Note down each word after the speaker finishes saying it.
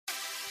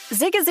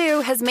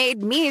Zigazoo has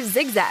made me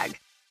zigzag.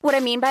 What I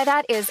mean by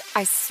that is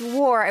I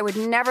swore I would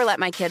never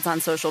let my kids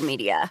on social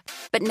media,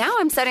 but now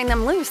I'm setting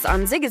them loose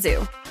on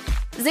Zigazoo.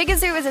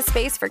 Zigazoo is a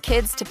space for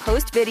kids to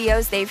post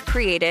videos they've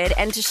created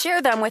and to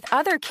share them with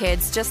other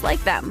kids just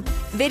like them.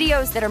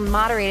 Videos that are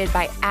moderated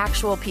by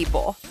actual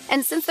people.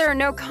 And since there are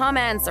no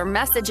comments or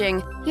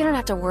messaging, you don't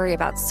have to worry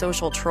about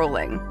social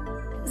trolling.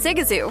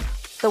 Zigazoo,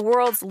 the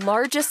world's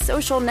largest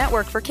social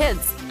network for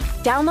kids.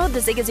 Download the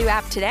Zigazoo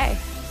app today.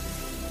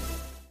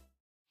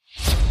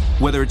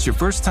 Whether it's your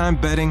first time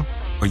betting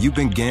or you've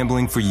been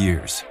gambling for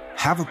years,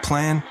 have a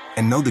plan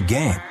and know the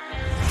game.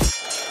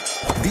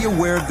 Be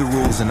aware of the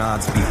rules and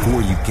odds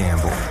before you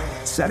gamble.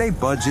 Set a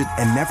budget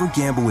and never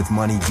gamble with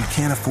money you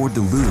can't afford to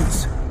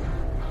lose.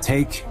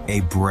 Take a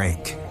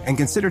break and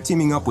consider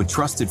teaming up with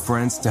trusted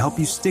friends to help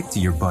you stick to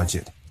your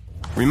budget.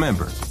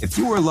 Remember, if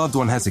you or a loved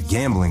one has a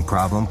gambling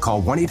problem,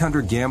 call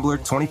 1-800-GAMBLER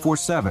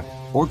 24/7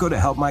 or go to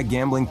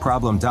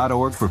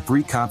helpmygamblingproblem.org for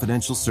free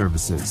confidential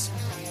services.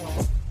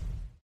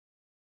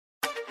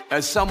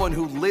 As someone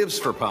who lives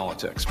for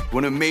politics,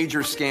 when a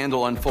major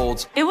scandal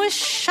unfolds, it was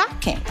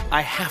shocking.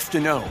 I have to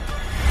know,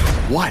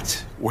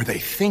 what were they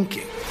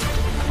thinking?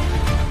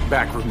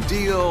 Backroom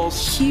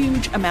deals,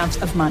 huge amounts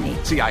of money,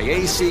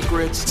 CIA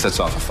secrets, sets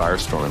off a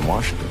firestorm in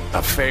Washington,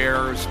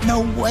 affairs.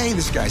 No way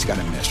this guy's got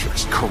a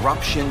mistress.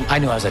 Corruption. I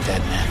knew I was a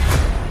dead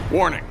man.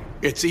 Warning,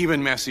 it's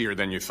even messier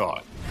than you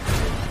thought.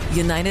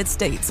 United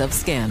States of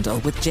Scandal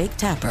with Jake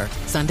Tapper,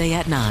 Sunday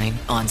at 9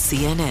 on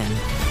CNN.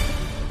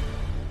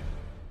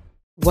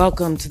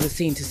 Welcome to the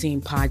Scene to Scene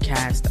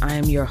podcast. I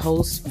am your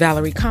host,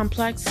 Valerie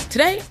Complex.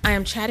 Today, I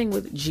am chatting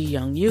with Ji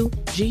Young Yoo.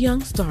 Ji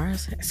Young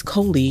stars as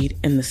co-lead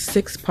in the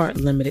 6-part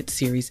limited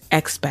series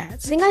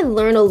Expats. I think I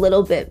learn a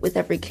little bit with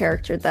every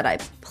character that I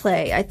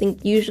play. I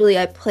think usually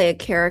I play a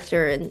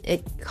character and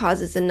it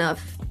causes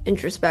enough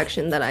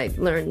introspection that I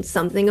learn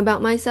something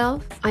about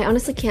myself. I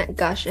honestly can't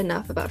gush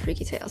enough about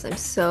Freaky Tales. I'm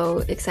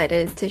so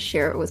excited to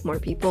share it with more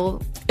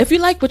people. If you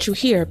like what you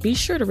hear, be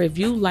sure to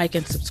review, like,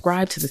 and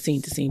subscribe to the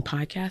Scene to Scene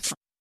podcast.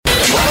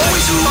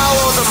 Always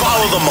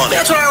follow the money.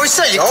 That's what I always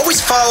say. You always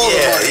follow the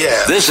money.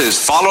 Yeah. This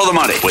is Follow the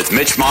Money with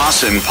Mitch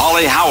Moss and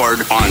Paulie Howard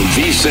on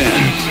VSiN.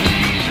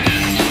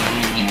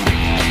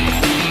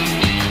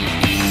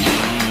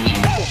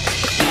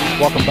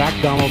 Welcome back.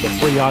 Download the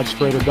free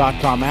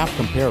oddstrader.com app.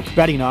 Compare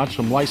betting odds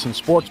from licensed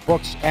sports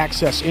books,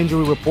 access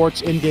injury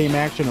reports, in-game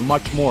action, and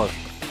much more.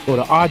 Go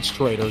to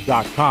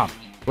oddstrader.com.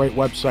 Great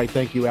website.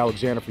 Thank you,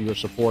 Alexander, for your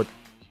support.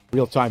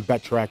 Real-time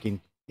bet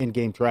tracking,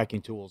 in-game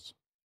tracking tools.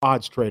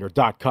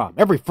 oddstrader.com.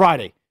 Every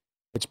Friday,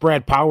 it's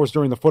Brad Powers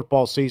during the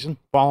football season.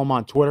 Follow him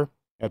on Twitter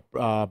at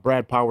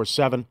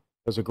BradPowers7.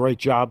 Does a great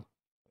job.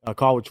 A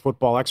college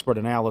football expert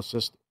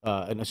analyst.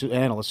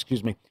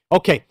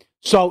 Okay,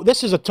 so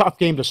this is a tough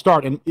game to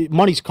start, and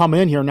money's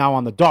coming in here now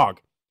on the dog.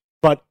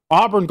 But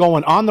Auburn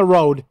going on the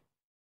road,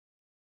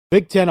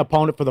 Big Ten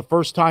opponent for the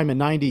first time in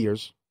 90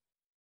 years.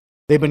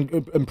 They've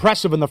been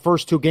impressive in the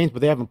first 2 games,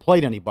 but they haven't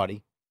played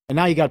anybody. And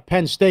now you got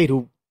Penn State,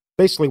 who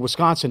basically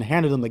Wisconsin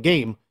handed them the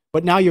game.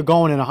 But now you're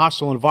going in a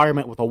hostile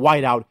environment with a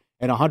whiteout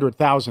and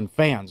 100,000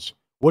 fans.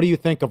 What do you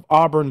think of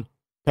Auburn,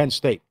 Penn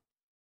State?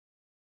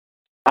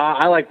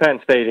 I like Penn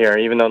State here,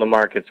 even though the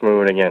market's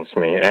moving against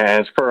me.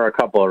 And it's for a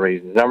couple of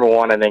reasons. Number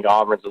one, I think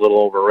Auburn's a little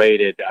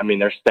overrated. I mean,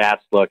 their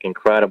stats look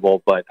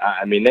incredible, but,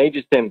 I mean, they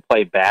just didn't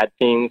play bad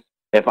teams.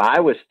 If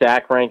I was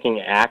stack ranking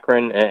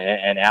Akron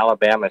and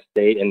Alabama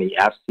State in the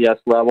FCS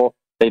level,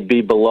 they'd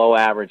be below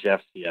average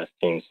FCS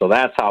teams. So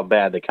that's how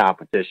bad the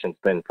competition's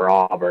been for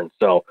Auburn.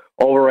 So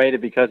overrated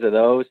because of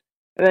those.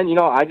 And then,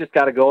 I just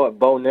got to go at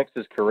Bo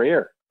Nix's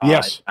career.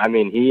 Yes. I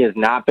mean, he has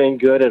not been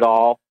good at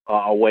all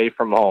away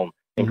from home.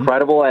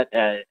 Incredible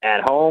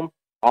at home.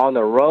 On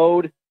the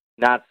road,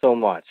 not so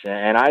much.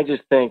 And I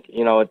just think,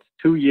 it's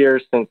 2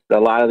 years since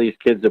a lot of these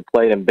kids have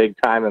played in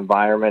big-time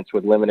environments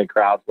with limited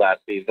crowds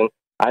last season.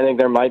 I think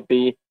there might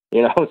be,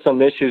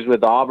 some issues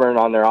with Auburn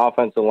on their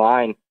offensive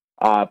line.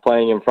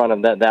 Playing in front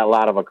of that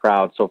lot of a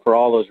crowd. So for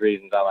all those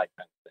reasons, I like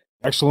Penn State.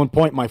 Excellent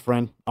point, my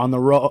friend. On the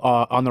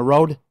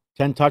road,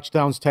 10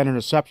 touchdowns, 10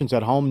 interceptions.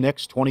 At home,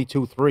 Knicks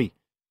 22-3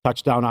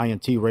 touchdown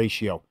INT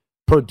ratio.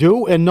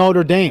 Purdue and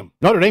Notre Dame.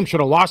 Notre Dame should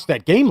have lost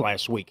that game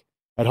last week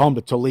at home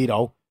to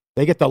Toledo.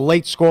 They get the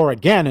late score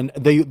again, and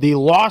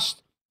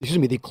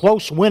the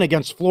close win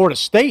against Florida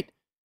State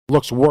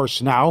looks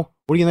worse now.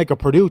 What do you think of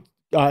Purdue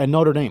and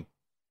Notre Dame?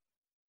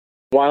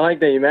 Well, I like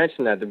that you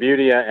mentioned that. The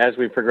beauty as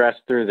we progress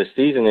through the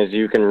season is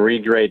you can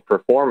regrade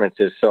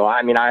performances. So,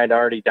 I mean, I had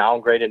already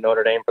downgraded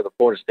Notre Dame for the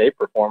Florida State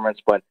performance,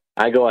 but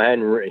I go ahead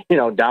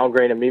and,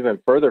 downgrade them even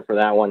further for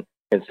that one,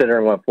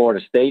 considering what Florida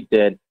State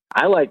did.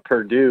 I like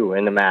Purdue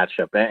in the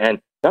matchup.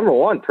 And number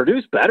one,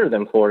 Purdue's better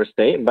than Florida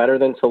State and better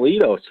than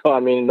Toledo. So, I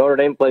mean, Notre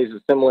Dame plays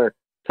a similar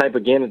type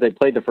of game that they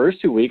played the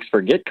first 2 weeks.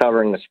 Forget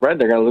covering the spread.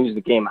 They're going to lose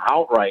the game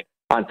outright.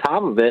 On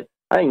top of it,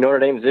 I think Notre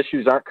Dame's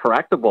issues aren't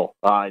correctable,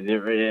 at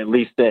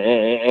least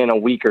in a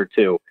week or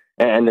two.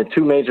 And the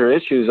two major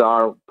issues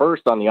are,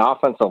 first, on the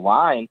offensive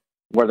line,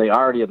 where they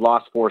already had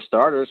lost 4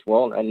 starters.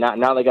 Well, and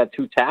now they got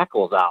 2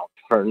 tackles out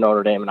for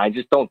Notre Dame. And I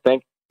just don't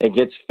think it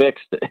gets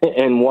fixed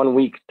in 1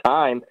 week's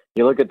time.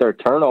 You look at their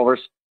turnovers.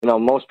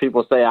 Most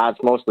people say it's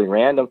mostly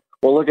random.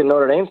 Well, look at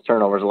Notre Dame's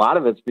turnovers. A lot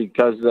of it's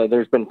because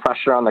there's been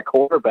pressure on the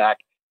quarterback.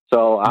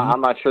 So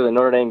I'm not sure that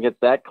Notre Dame gets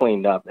that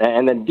cleaned up.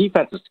 And the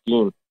defensive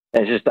scheme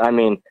is just,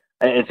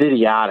 it's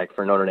idiotic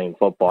for Notre Dame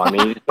football.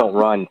 You just don't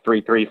run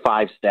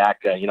 3-3-5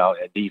 stack,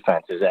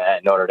 defenses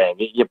at Notre Dame.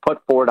 You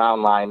put 4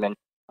 down linemen.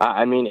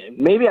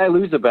 Maybe I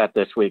lose a bet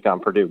this week on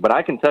Purdue, but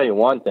I can tell you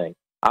one thing.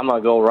 I'm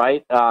going to go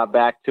right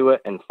back to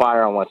it and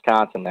fire on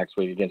Wisconsin next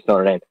week against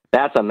Notre Dame.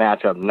 That's a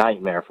matchup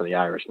nightmare for the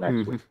Irish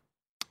next week.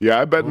 Yeah,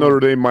 I bet Notre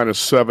Dame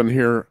 -7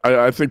 here.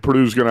 I think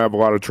Purdue's going to have a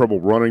lot of trouble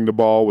running the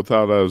ball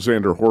without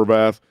Xander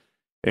Horvath,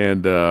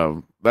 and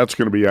that's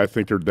going to be, I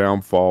think, their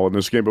downfall in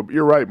this game. But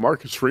you're right,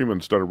 Marcus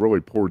Freeman's done a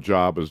really poor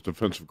job as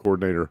defensive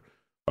coordinator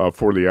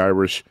for the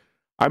Irish.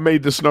 I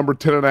made this number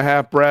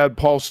 10.5, Brad.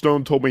 Paul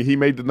Stone told me he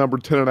made the number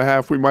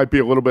 10.5. We might be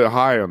a little bit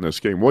high on this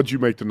game. What'd you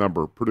make the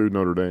number,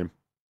 Purdue-Notre Dame?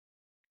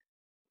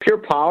 Pure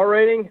power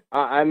rating?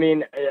 I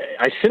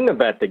shouldn't have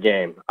bet the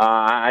game.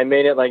 I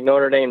made it like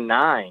Notre Dame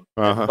 9.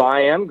 So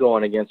I am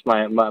going against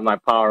my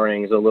power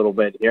ratings a little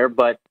bit here,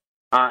 but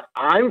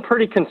I'm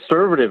pretty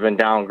conservative in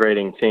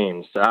downgrading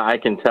teams, I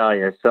can tell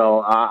you.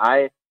 So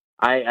I'm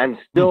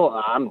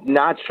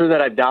not sure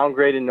that I've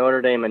downgraded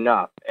Notre Dame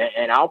enough.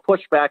 And I'll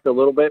push back a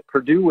little bit.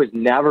 Purdue was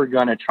never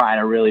going to try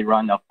to really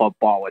run the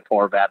football with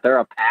Horvath. They're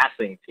a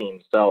passing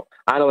team. So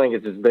I don't think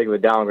it's as big of a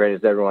downgrade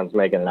as everyone's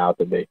making it out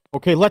to be.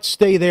 Okay, let's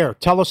stay there.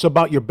 Tell us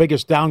about your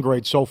biggest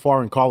downgrade so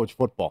far in college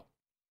football.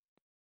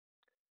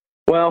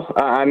 Well,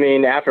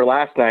 after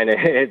last night,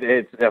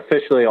 it's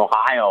officially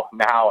Ohio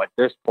now at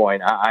this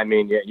point.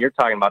 You're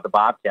talking about the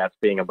Bobcats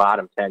being a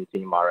bottom 10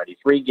 team already.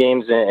 3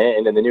 games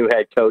into the new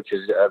head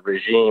coach's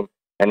regime,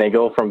 and they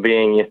go from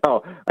being,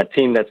 a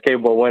team that's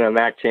capable of winning a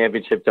MAC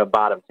championship to a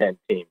bottom 10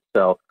 team.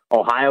 So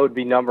Ohio would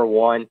be number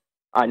 1.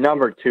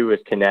 Number 2 is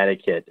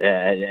Connecticut.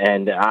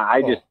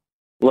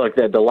 Look,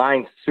 the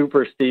line's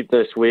super steep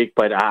this week,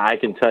 but I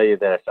can tell you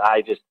this.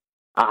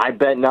 I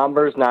bet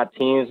numbers, not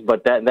teams,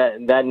 but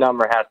that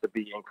number has to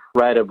be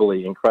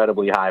incredibly,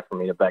 incredibly high for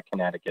me to bet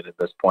Connecticut at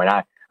this point.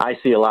 I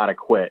see a lot of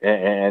quit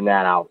in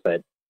that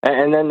outfit.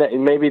 And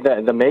then maybe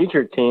the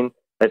major team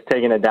that's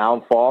taking a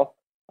downfall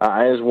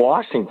is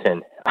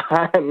Washington.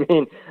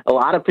 A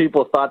lot of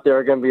people thought they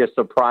were going to be a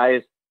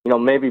surprise,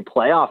 maybe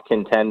playoff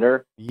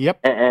contender. Yep.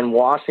 And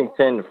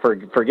Washington,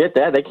 forget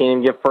that. They can't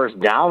even get first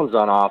downs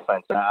on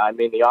offense.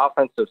 The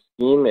offensive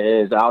scheme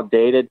is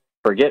outdated.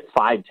 Forget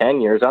 5-10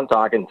 years. I'm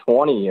talking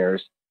 20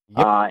 years.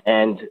 Yep.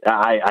 And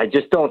I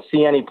just don't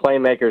see any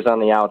playmakers on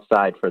the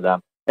outside for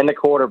them. And the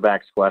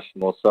quarterback's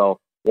questionable. So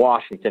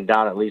Washington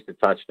down at least a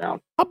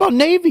touchdown. How about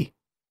Navy?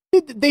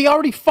 They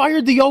already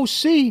fired the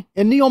OC,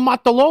 and Neil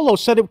Matalolo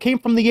said it came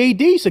from the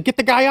AD. So get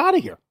the guy out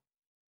of here.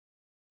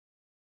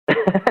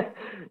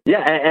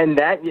 Yeah, and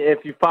that,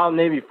 if you follow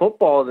Navy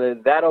football,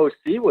 that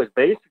OC was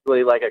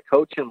basically like a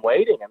coach in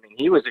waiting.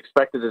 He was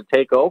expected to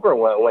take over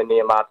when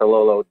Neil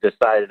Matalolo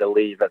decided to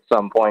leave at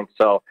some point.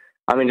 So,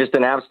 just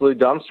an absolute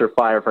dumpster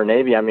fire for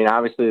Navy.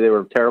 Obviously they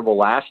were terrible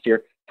last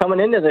year. Coming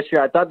into this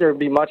year, I thought they would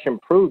be much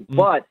improved,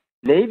 but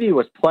Navy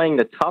was playing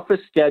the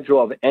toughest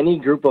schedule of any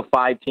group of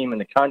 5 team in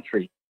the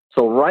country.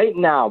 So right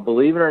now,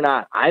 believe it or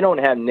not, I don't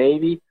have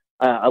Navy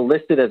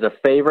listed as a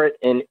favorite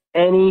in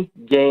any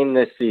game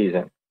this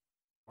season.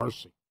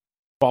 Mercy.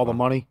 Follow the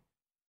money.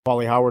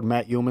 Paulie Howard,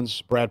 Matt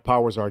Humans, Brad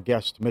Powers, our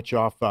guest. Mitch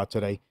off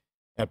today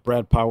at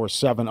Brad Powers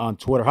 7 on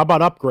Twitter. How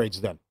about upgrades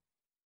then?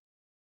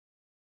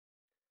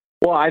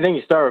 Well, I think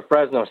you start with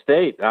Fresno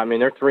State.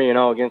 They're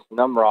 3-0 against the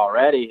number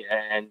already,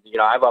 and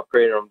I've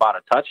upgraded them about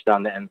a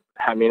touchdown. And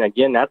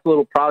again, that's a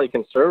little probably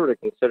conservative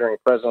considering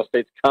Fresno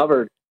State's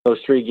covered those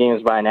 3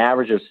 games by an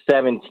average of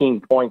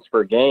 17 points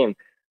per game.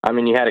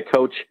 You had a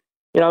coach.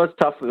 It's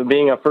tough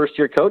being a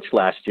first-year coach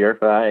last year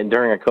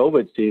during a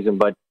COVID season,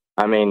 but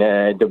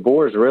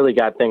DeBoer's really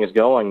got things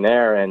going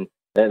there, and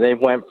they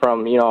went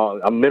from,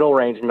 a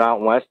middle-range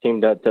Mountain West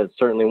team to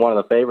certainly one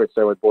of the favorites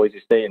there with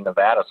Boise State and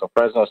Nevada. So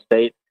Fresno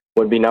State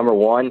would be number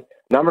 1.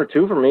 Number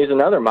 2 for me is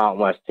another Mountain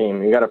West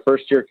team. You got a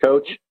first-year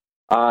coach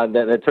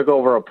that took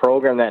over a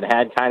program that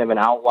had kind of an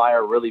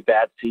outlier, really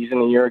bad season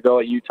a year ago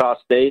at Utah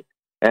State,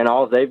 and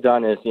all they've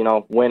done is,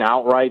 win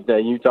outright.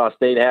 Utah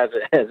State has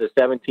a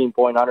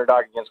 17-point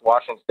underdog against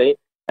Washington State.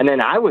 And then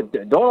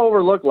don't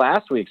overlook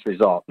last week's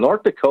result.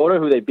 North Dakota,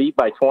 who they beat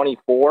by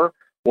 24,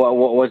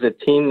 was a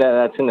team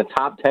that's in the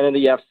top 10 of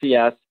the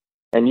FCS,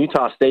 and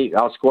Utah State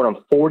outscored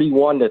them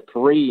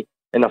 41-3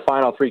 in the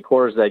final 3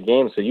 quarters of that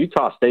game. So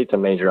Utah State's a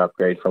major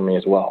upgrade for me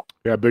as well.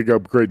 Yeah, big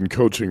upgrade in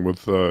coaching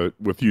with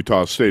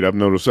Utah State. I've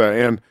noticed that,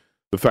 and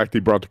the fact he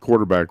brought the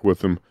quarterback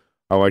with him.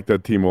 I like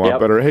that team a lot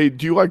better. Hey,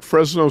 do you like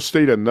Fresno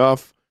State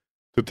enough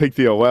to take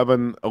the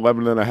 11.5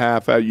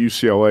 at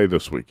UCLA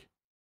this week?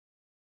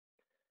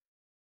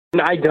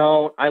 I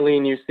don't. I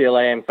lean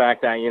UCLA. In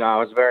fact, I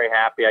was very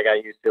happy I got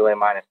UCLA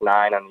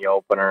 -9 on the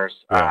openers.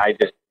 Yeah.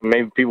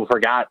 Maybe people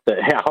forgot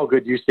how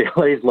good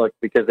UCLA's looked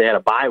because they had a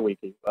bye week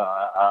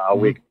a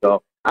week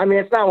ago. I mean,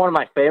 it's not one of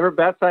my favorite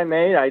bets I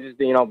made. I just,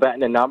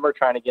 betting a number,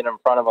 trying to get in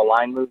front of a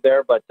line move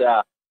there. But,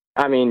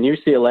 I mean,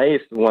 UCLA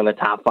is one of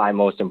the top 5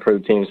 most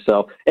improved teams.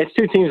 So it's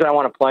 2 teams I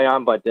want to play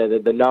on, but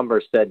the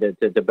numbers said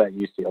to bet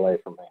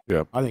UCLA for me.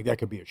 Yeah, I think that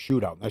could be a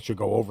shootout. That should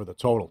go over the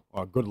total.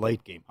 A good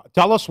late game.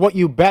 Tell us what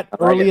you bet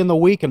early in the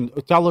week, and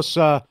tell us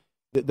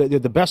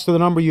the best of the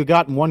number you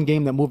got in one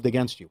game that moved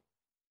against you.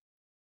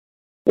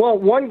 Well,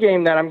 one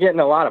game that I'm getting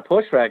a lot of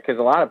pushback because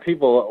a lot of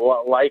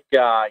people like,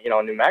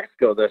 New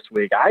Mexico this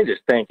week. I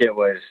just think it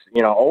was,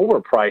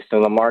 overpriced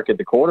in the market,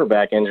 the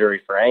quarterback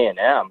injury for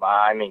A&M.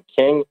 I mean,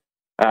 King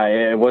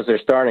it was their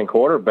starting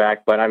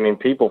quarterback, but, I mean,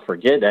 people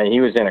forget that he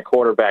was in a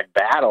quarterback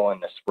battle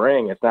in the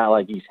spring. It's not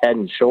like he's head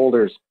and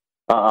shoulders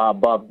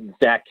above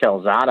Zach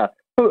Calzada,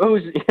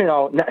 who's,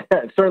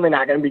 certainly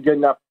not going to be good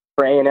enough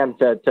for A&M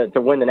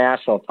to win the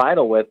national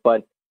title with,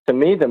 but to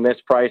me, the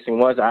mispricing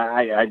was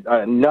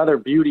another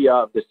beauty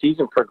of the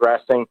season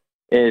progressing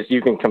is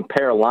you can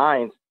compare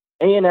lines.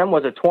 A&M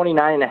was a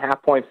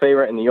 29.5-point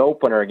favorite in the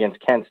opener against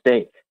Kent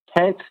State.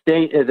 Kent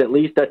State is at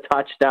least a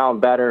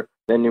touchdown better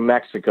than New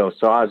Mexico,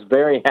 so I was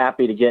very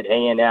happy to get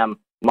A&M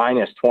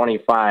minus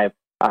 25.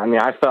 I mean,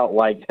 I felt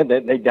like they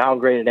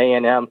downgraded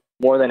A&M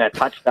more than a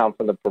touchdown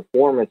for the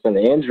performance and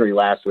the injury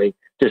last week.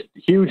 Just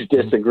huge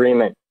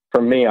disagreement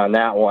for me on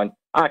that one.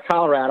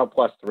 Colorado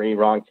plus 3,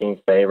 wrong team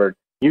favored.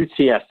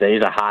 UTSA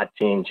is a hot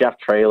team. Jeff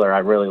Traylor, I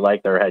really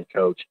like their head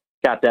coach.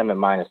 Got them at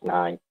minus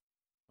 9.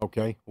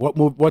 Okay. What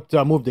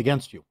moved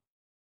against you?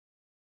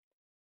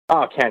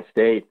 Oh, Kent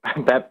State.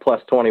 Bet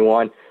plus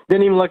 21.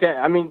 Didn't even look at.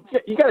 I mean,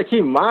 you got to keep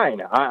in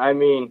mind. I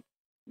mean,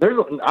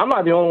 I'm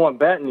not the only one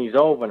betting these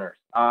openers.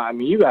 I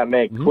mean, you got to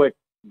make quick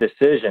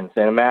decisions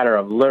in a matter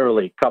of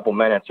literally a couple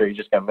minutes, or you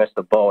just gonna miss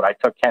the boat. I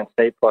took Kent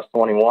State plus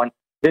 21.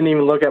 Didn't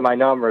even look at my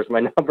numbers.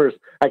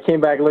 I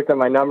came back and looked at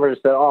my numbers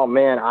and said, oh,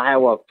 man,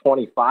 Iowa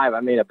 25. I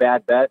made a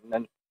bad bet. And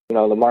then,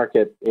 the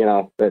market,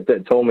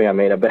 that told me I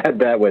made a bad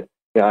bet with,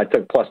 I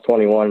took plus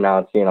 21. Now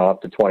it's,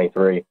 up to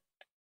 23.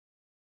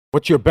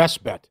 What's your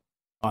best bet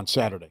on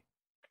Saturday?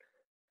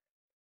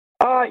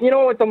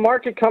 With the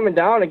market coming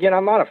down, again,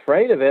 I'm not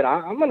afraid of it.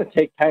 I'm going to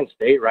take Penn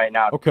State right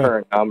now at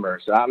current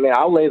numbers. I mean,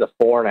 I'll lay the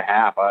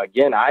 4.5.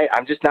 Again,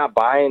 I'm just not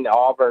buying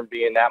Auburn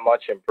being that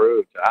much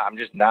improved. I'm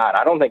just not.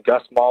 I don't think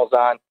Gus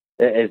Malzahn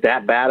is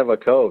that bad of a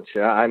coach.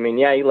 I mean,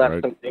 yeah, he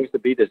left some things to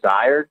be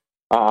desired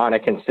on a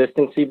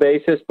consistency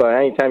basis, but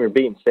anytime you're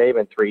beating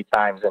Saban 3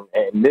 times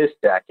in this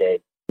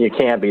decade, you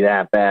can't be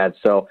that bad.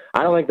 So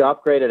I don't think the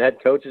upgraded head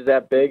coach is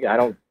that big. I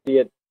don't see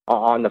it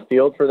on the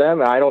field for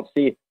them. I don't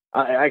see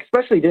I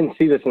especially didn't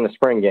see this in the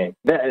spring game.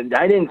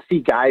 I didn't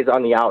see guys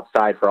on the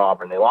outside for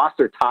Auburn. They lost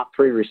their top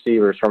 3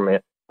 receivers from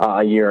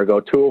a year ago.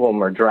 2 of them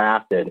were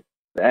drafted.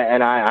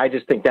 And I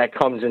just think that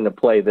comes into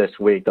play this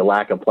week, the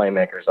lack of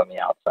playmakers on the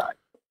outside.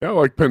 Yeah, I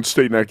like Penn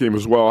State in that game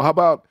as well. How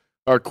about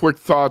quick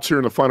thoughts here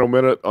in the final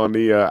minute on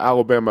the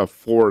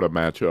Alabama-Florida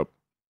matchup?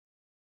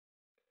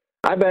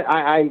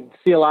 I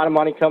see a lot of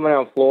money coming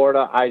on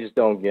Florida. I just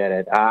don't get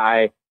it.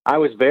 I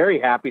was very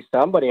happy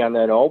somebody on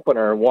that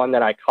opener, one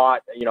that I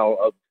caught,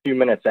 a few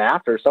minutes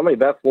after, somebody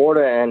bet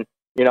Florida and,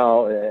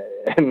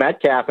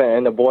 Metcalf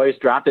and the boys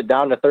dropped it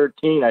down to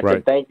 13. I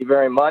said, thank you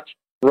very much.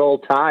 Roll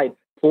Tide.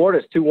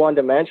 Florida's too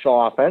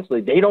one-dimensional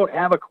offensively. They don't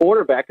have a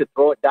quarterback to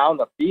throw it down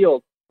the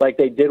field like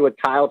they did with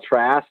Kyle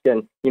Trask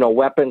and,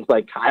 weapons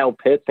like Kyle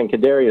Pitts and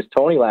Kadarius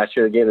Toney last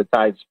year gave the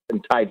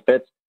Tide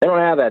fits. They don't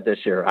have that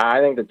this year.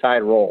 I think the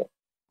Tide roll.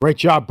 Great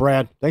job,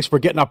 Brad. Thanks for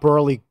getting up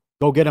early.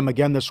 Go get him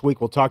again this week.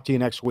 We'll talk to you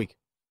next week.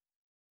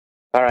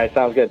 All right,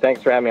 sounds good.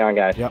 Thanks for having me on,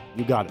 guys. Yep,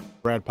 you got it.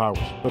 Brad Powers.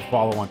 Good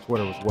follow on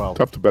Twitter as well.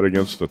 Tough to bet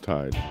against the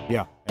Tide.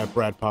 Yeah, at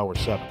Brad Powers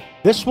 7.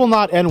 This will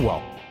not end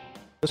well.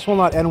 This will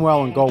not end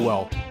well and go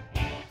well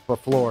for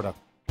Florida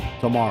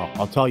tomorrow.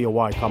 I'll tell you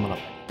why coming up.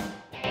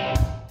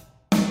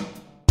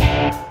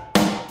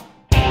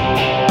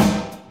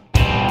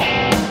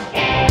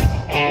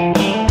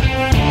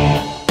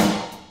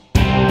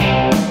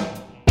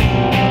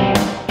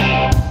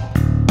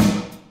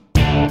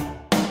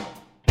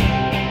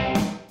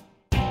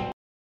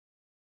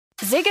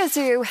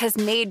 Zigazoo has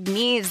made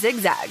me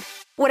zigzag.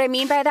 What I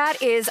mean by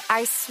that is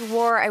I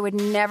swore I would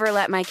never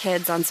let my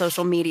kids on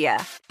social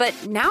media,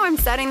 but now I'm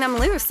setting them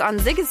loose on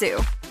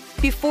Zigazoo.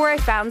 Before I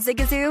found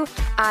Zigazoo,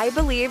 I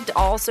believed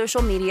all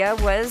social media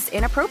was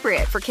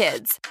inappropriate for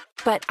kids.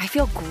 But I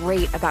feel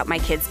great about my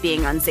kids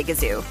being on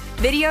Zigazoo.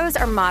 Videos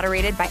are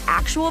moderated by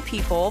actual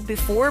people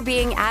before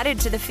being added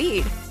to the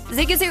feed.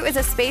 Zigazoo is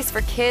a space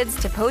for kids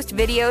to post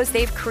videos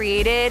they've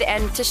created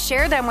and to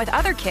share them with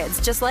other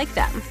kids just like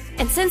them.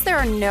 And since there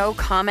are no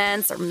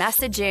comments or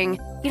messaging,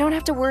 you don't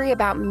have to worry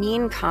about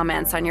mean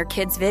comments on your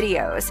kids'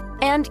 videos.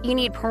 And you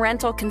need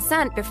parental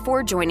consent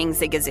before joining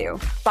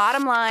Zigazoo.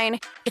 Bottom line,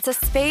 it's a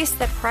space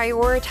that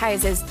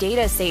prioritizes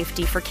data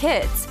safety for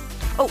kids.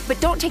 Oh, but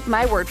don't take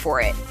my word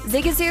for it.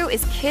 Zigazoo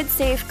is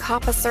KidSafe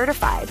COPPA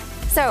certified.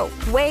 So,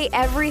 weigh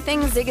everything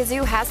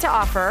Zigazoo has to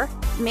offer.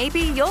 Maybe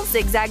you'll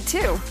zigzag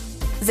too.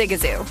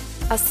 Zigazoo,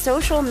 a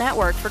social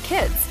network for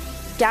kids.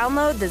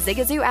 Download the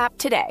Zigazoo app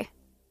today.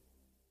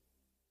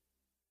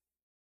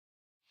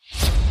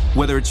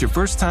 Whether it's your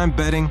first time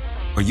betting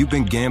or you've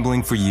been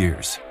gambling for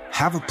years,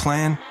 have a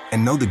plan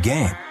and know the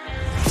game.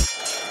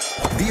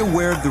 Be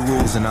aware of the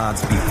rules and odds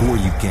before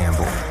you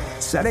gamble.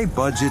 Set a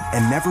budget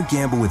and never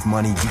gamble with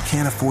money you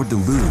can't afford to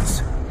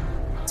lose.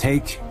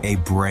 Take a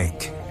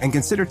break and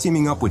consider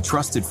teaming up with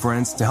trusted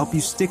friends to help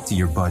you stick to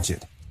your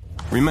budget.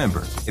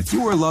 Remember, if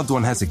you or a loved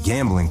one has a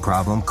gambling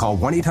problem, call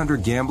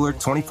 1-800-GAMBLER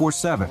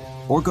 24/7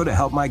 or go to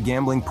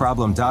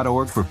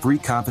helpmygamblingproblem.org for free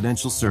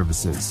confidential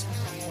services.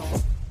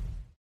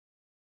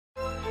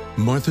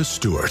 Martha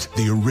Stewart,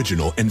 the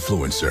original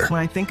influencer. When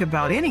I think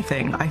about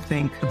anything, I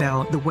think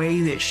about the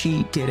way that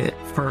she did it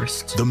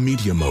first. The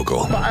media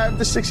mogul. 5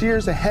 to 6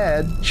 years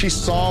ahead, she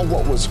saw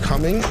what was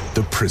coming.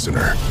 The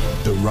prisoner.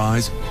 The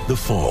rise, the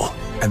fall,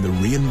 and the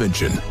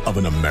reinvention of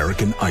an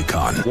American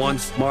icon.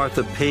 Once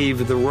Martha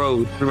paved the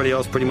road, everybody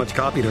else pretty much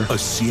copied her. A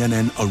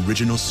CNN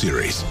original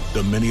series,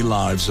 The Many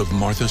Lives of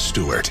Martha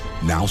Stewart,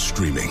 now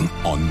streaming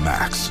on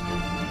Max.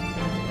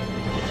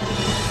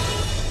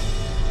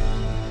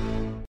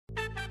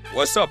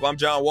 What's up? I'm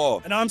John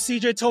Wall. And I'm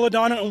CJ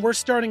Toledano, and we're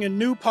starting a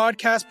new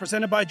podcast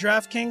presented by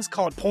DraftKings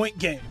called Point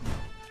Game.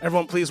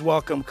 Everyone, please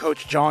welcome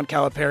Coach John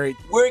Calipari.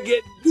 We're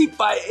getting beat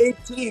by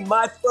 18.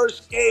 My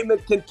first game in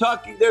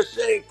Kentucky, they're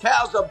saying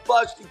Cal's a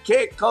bust. He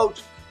can't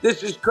coach.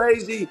 This is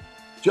crazy.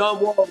 John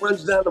Wall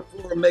runs down the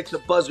floor and makes a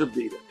buzzer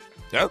beater.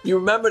 Yep. You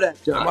remember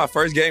that, John? That's my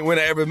first game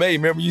winner I ever made.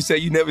 Remember you said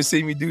you never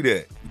see me do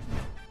that.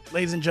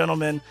 Ladies and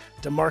gentlemen,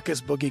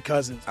 DeMarcus Boogie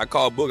Cousins. I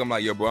called Boog. I'm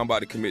like, yo, bro, I'm about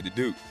to commit to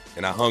Duke.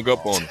 And I hung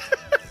up on him.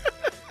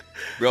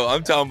 Bro,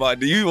 I'm talking about,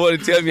 do you want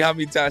to tell me how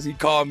many times he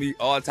called me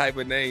all type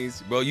of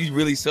names? Bro, you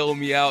really sold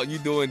me out. You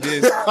doing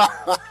this.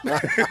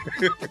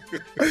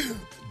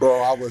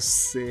 Bro, I was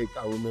sick.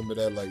 I remember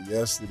that like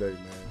yesterday,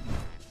 man.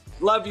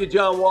 Love you,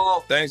 John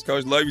Wall. Thanks,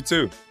 Coach. Love you,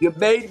 too. You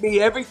made me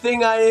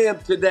everything I am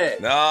today.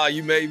 Nah,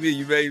 you made me.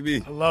 You made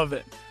me. I love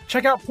it.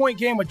 Check out Point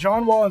Game with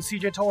John Wall and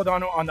CJ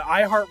Toledano on the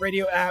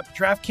iHeartRadio app,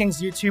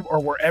 DraftKings YouTube, or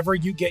wherever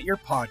you get your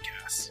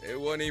podcasts. It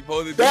wasn't even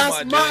supposed to be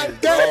That's my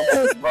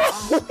game, bro.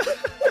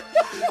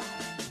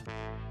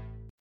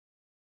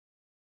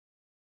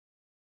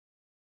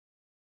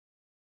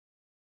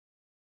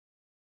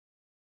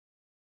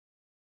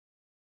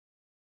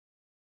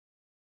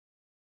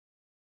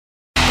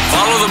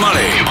 Follow the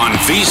money on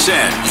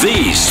VSiN,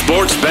 the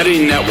Sports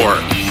Betting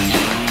Network.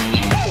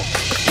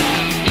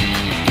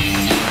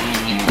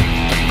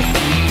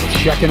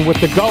 Check in with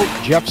the GOAT,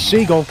 Jeff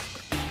Siegel.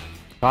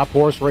 Top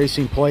horse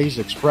racing plays,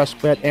 express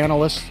bet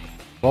analyst,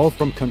 both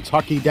from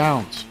Kentucky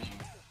Downs.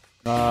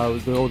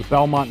 The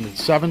Belmont in the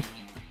 7th.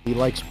 He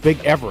likes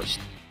Big Everest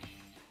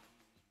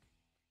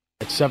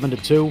at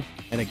 7-2.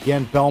 And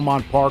again,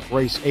 Belmont Park,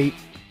 race 8.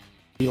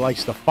 He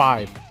likes the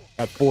 5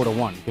 at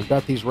 4-1. You can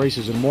bet these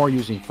races and more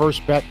using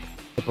First Bet,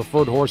 the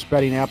preferred horse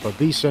betting app of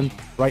VSiN.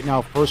 Right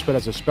now, First Bet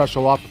has a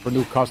special offer for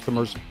new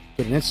customers.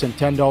 Get an instant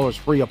 $10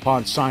 free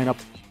upon sign-up,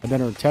 and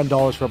then earn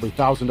 $10 for every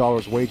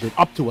 $1,000 wagered,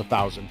 up to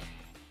 $1,000.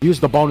 Use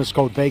the bonus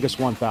code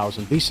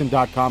VEGAS1000.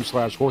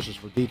 VSiN.com/horses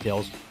for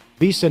details.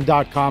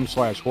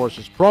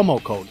 VSiN.com/horses.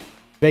 Promo code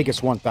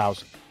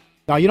VEGAS1000.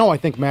 Now, you know, I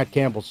think Matt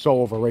Campbell's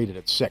so overrated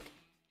it's sick.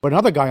 But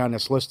another guy on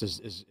this list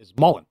is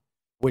Mullen,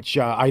 which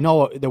I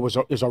know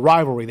there's a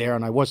rivalry there,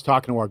 and I was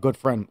talking to our good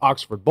friend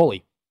Oxford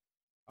Bully,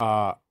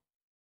 our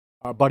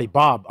buddy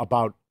Bob,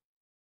 about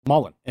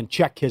Mullen, and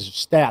check his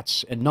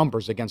stats and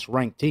numbers against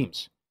ranked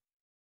teams.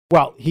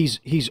 Well, he's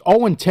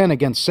 0-10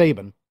 against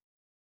Saban,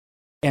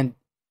 and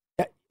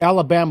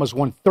Alabama's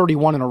won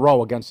 31 in a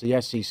row against the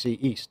SEC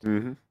East.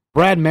 Mm-hmm.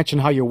 Brad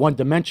mentioned how you're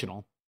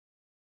one-dimensional.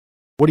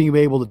 What are you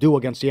able to do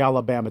against the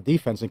Alabama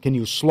defense, and can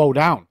you slow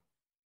down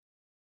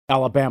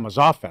Alabama's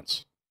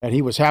offense? And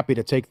he was happy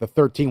to take the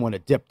 13 when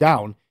it dipped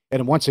down.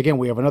 And once again,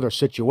 we have another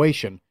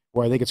situation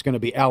where I think it's going to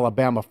be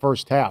Alabama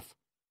first half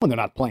when they're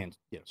not playing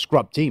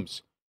scrub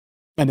teams,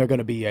 and they're going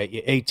to be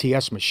a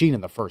ATS machine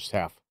in the first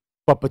half.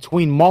 But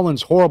between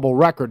Mullen's horrible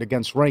record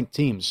against ranked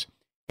teams,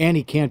 and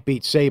he can't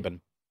beat Saban,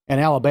 and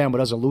Alabama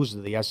doesn't lose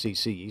to the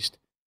SEC East,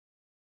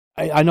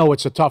 I know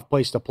it's a tough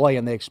place to play,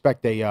 and they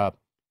expect a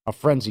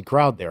frenzy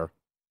crowd there.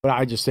 But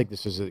I just think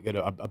this is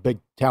a big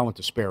talent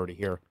disparity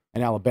here,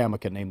 and Alabama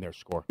can name their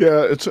score.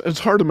 Yeah, it's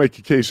hard to make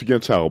a case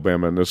against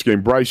Alabama in this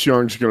game. Bryce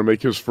Young's going to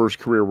make his first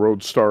career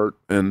road start,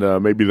 and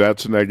maybe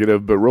that's a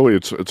negative. But really,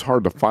 it's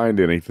hard to find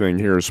anything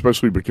here,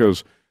 especially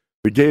because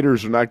the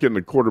Gators are not getting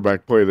the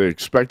quarterback play they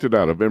expected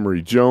out of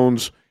Emory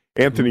Jones.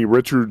 Anthony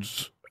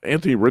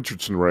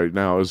Richardson right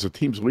now is the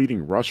team's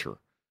leading rusher.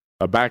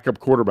 A backup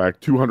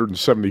quarterback,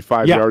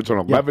 275 yards on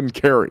 11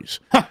 carries.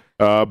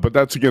 But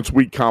that's against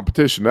weak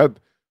competition.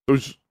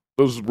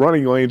 Those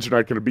running lanes are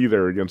not going to be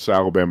there against the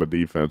Alabama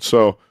defense.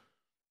 So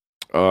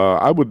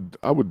I would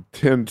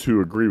tend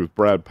to agree with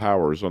Brad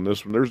Powers on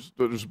this one.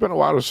 There's been a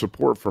lot of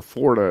support for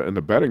Florida in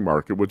the betting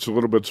market, which is a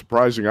little bit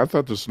surprising. I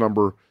thought this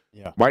number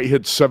might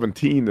hit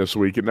 17 this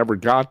week. It never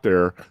got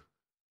there.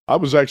 I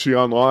was actually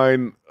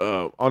online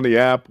on the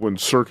app when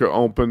Circa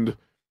opened,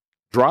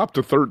 dropped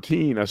to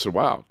 13. I said,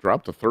 wow,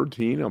 dropped to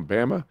 13 on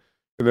Bama.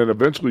 And then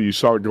eventually you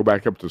saw it go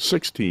back up to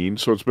 16,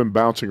 so it's been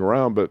bouncing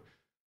around. But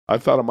I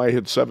thought it might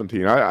hit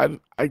 17.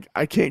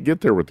 I can't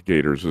get there with the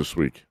Gators this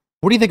week.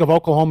 What do you think of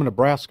Oklahoma,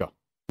 Nebraska?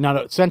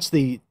 Now, since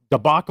the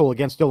debacle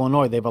against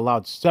Illinois, they've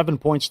allowed 7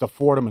 points to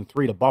Fordham and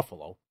 3 to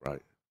Buffalo.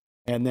 Right.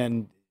 And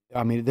then,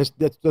 I mean,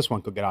 this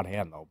one could get out of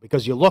hand, though,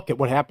 because you look at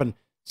what happened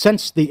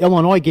since the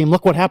Illinois game.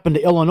 Look what happened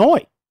to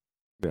Illinois.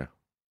 Yeah.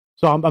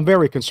 So I'm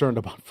very concerned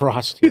about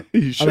Frost here. I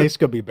think it's going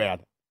to be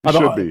bad. It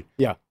should be.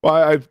 Yeah.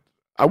 Well,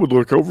 I would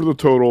look over the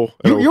total.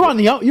 You're on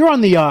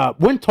the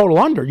win total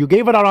under. You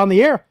gave it out on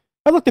the air.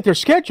 I looked at their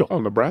schedule. Oh,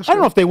 Nebraska. I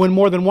don't know if they win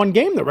more than one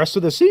game the rest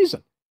of the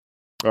season.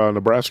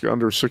 Nebraska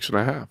under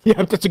 6.5.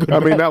 Yeah, that's a good. I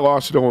mean, that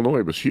loss to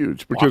Illinois was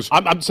huge because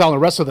I'm telling the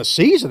rest of the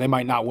season they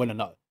might not win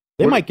another.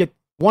 They might get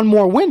one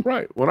more win.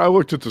 Right. When I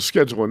looked at the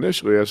schedule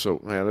initially, I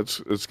said, "Man, it's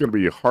going to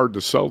be hard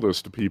to sell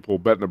this to people.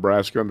 Bet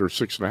Nebraska under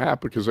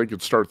 6.5 because they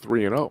could start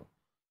 3-0.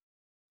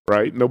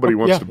 Right? Nobody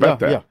wants to bet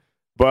that. Yeah.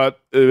 But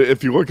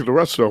if you look at the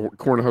rest of the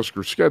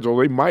Cornhusker schedule,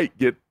 they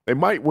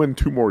might win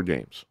 2 more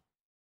games.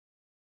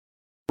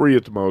 3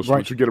 at the most,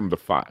 which would get them to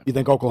 5. You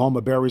think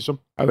Oklahoma buries them?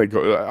 I think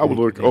I would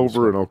look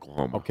over in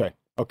Oklahoma.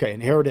 Okay,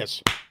 and here it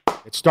is.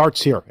 It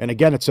starts here. And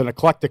again, it's an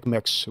eclectic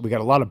mix. We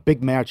got a lot of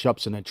big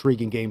matchups and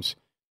intriguing games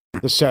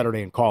this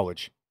Saturday in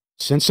college.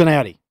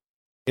 Cincinnati.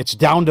 It's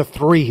down to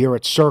 3 here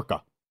at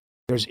Circa.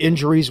 There's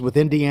injuries with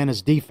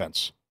Indiana's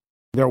defense.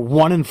 They're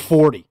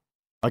 1-40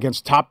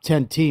 against top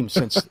 10 teams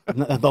since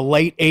the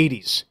late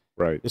 80s.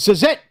 Right. This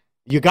is it.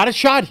 You got a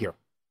shot here.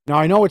 Now,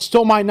 I know it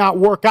still might not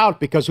work out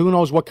because who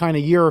knows what kind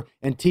of year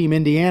and team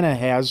Indiana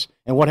has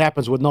and what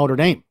happens with Notre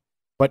Dame.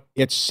 But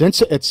it's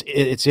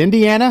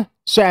Indiana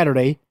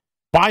Saturday,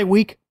 bye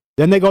week,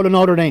 then they go to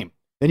Notre Dame.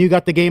 Then you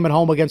got the game at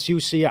home against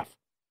UCF.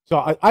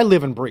 So I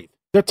live and breathe.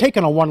 They're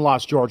taking a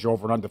one-loss Georgia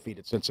over an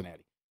undefeated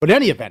Cincinnati. But in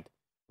any event,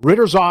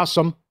 Ritter's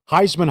awesome,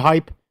 Heisman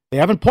hype. They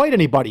haven't played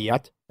anybody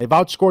yet. They've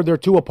outscored their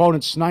 2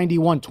 opponents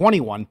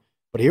 91-21.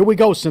 But here we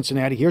go,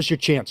 Cincinnati. Here's your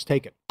chance.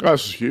 Take it. Oh,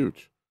 this is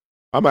huge.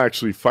 I'm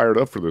actually fired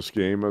up for this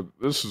game.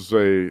 This is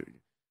you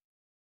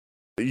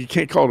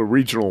can't call it a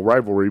regional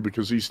rivalry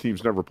because these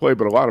teams never play,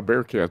 but a lot of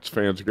Bearcats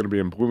fans are going to be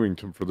in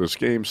Bloomington for this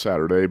game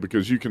Saturday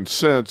because you can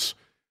sense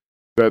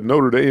that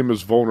Notre Dame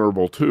is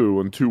vulnerable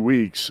too in 2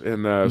 weeks,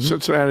 and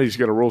Cincinnati's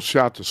got a real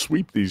shot to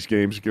sweep these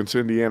games against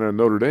Indiana and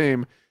Notre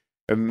Dame,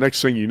 and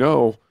next thing you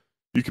know,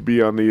 you could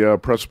be on the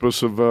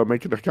precipice of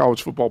making the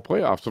college football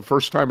playoffs, the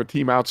first time a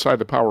team outside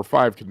the Power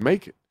 5 could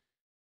make it.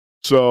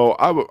 So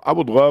I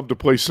would love to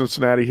play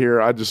Cincinnati here.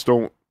 I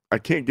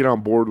can't get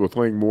on board with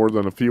laying more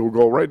than a field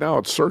goal. Right now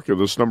at Circa,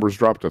 this number's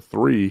dropped to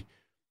 3.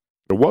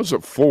 It was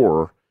at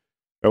 4.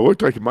 It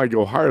looked like it might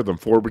go higher than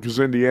 4 because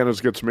Indiana's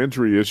got some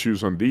injury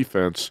issues on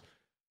defense.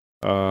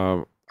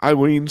 I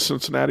lean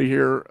Cincinnati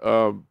here,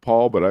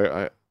 Paul, but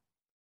I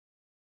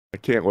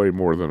can't lay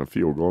more than a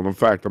field goal. And in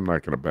fact, I'm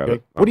not going to bet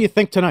it. What do you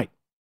think tonight?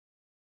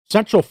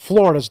 Central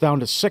Florida's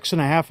down to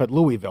 6.5 at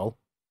Louisville.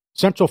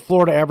 Central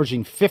Florida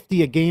averaging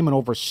 50 a game and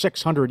over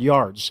 600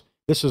 yards.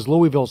 This is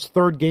Louisville's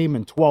 3rd game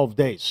in 12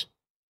 days.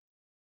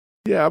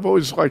 Yeah, I've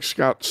always liked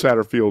Scott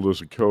Satterfield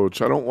as a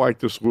coach. I don't like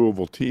this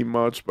Louisville team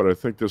much, but I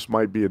think this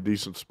might be a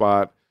decent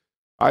spot.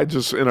 I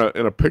just, in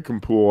a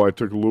pick'em pool, I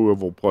took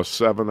Louisville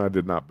 +7. I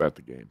did not bet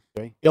the game.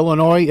 Okay.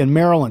 Illinois and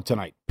Maryland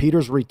tonight.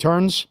 Peters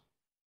returns.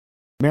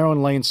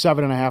 Maryland laying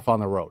 7.5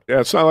 on the road. Yeah,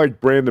 it's not like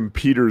Brandon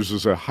Peters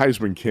is a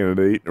Heisman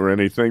candidate or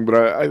anything, but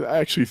I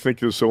actually think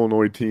this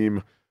Illinois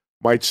team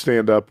might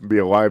stand up and be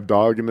a live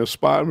dog in this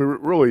spot. I mean,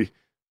 really,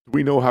 do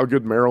we know how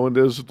good Maryland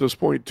is at this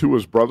point?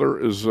 Tua's brother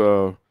is,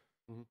 I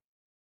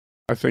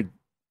think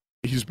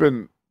he's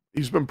been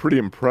pretty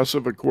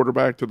impressive at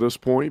quarterback to this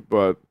point,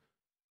 but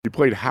he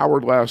played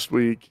Howard last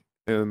week,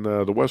 and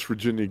the West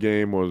Virginia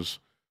game was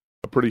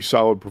a pretty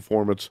solid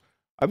performance.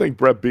 I think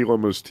Brett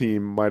Bielema's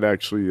team might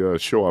actually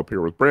show up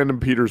here with Brandon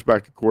Peters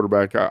back at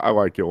quarterback. I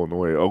like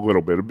Illinois a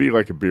little bit. It'd be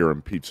like a beer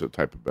and pizza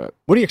type of bet.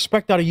 What do you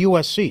expect out of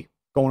USC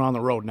going on the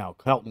road now?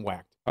 Helton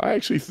whacked. I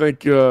actually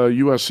think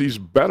USC's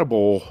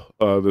bettable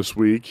this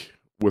week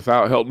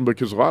without Helton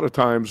because a lot of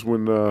times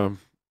when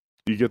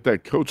you get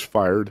that coach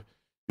fired,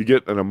 you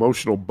get an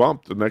emotional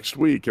bump the next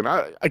week. And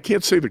I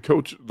can't say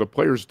the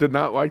players did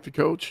not like the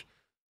coach.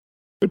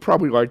 They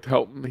probably liked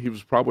Helton. He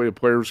was probably a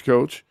player's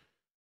coach.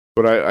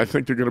 But I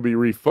think they're going to be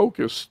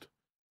refocused.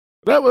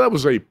 That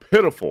was a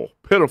pitiful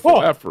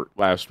effort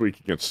last week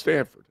against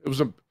Stanford. It was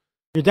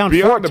You're down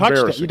 4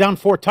 touchdowns. You're down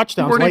 4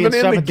 touchdowns. You weren't even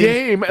in the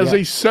game as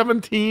a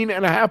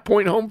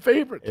 17.5-point home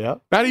favorite. Yeah.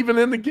 Not even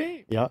in the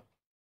game. Yeah.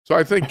 So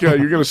I think you're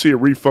going to see a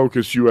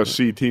refocused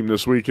USC team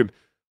this week. And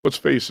let's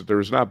face it, there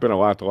has not been a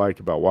lot to like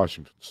about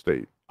Washington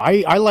State.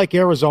 I like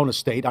Arizona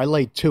State. I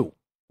laid 2.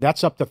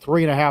 That's up to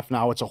 3.5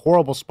 now. It's a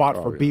horrible spot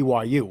for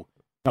BYU.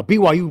 Now,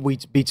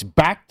 BYU beats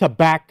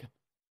back-to-back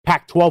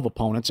Pac-12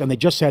 opponents, and they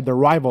just had their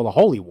rival, the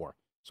Holy War.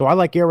 So I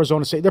like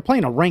Arizona State. They're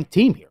playing a ranked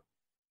team here.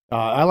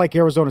 I like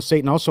Arizona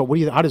State, and also,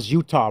 how does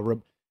Utah?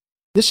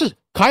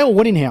 Kyle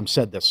Whittingham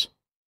said this.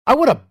 I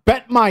would have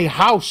bet my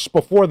house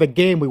before the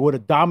game we would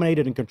have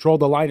dominated and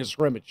controlled the line of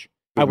scrimmage.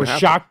 I was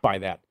shocked by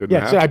that.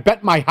 I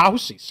bet my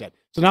house, he said.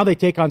 So now they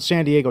take on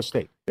San Diego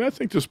State. Yeah, I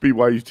think this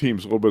BYU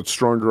team's a little bit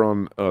stronger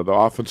on the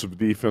offensive and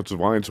defensive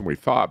lines than we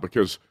thought,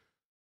 because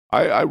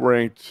I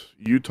ranked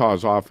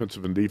Utah's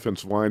offensive and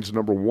defensive lines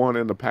number 1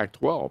 in the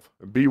Pac-12.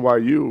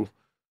 BYU,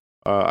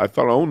 I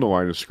thought owned the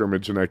line of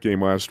scrimmage in that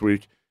game last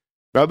week.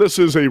 Now, this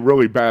is a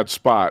really bad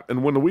spot,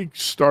 and when the week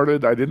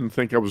started, I didn't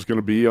think I was going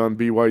to be on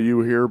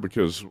BYU here,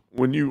 because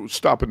when you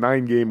stop a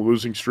 9-game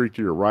losing streak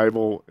to your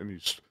rival and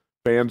these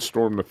fans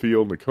storm the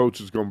field and the coach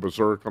is going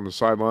berserk on the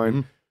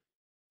sideline,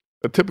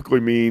 it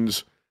typically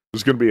means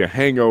there's going to be a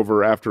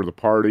hangover after the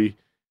party,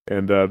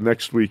 and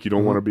next week you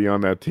don't want to be on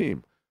that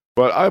team.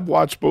 But I've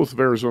watched both of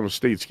Arizona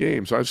State's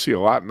games. I see a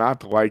lot not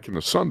to like in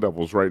the Sun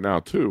Devils right now,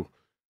 too.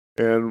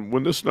 And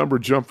when this number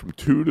jumped from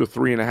 2 to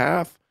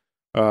 3.5,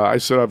 I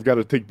said I've got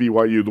to take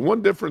BYU. The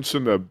one difference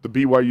in the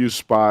BYU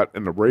spot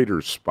and the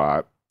Raiders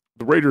spot,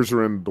 the Raiders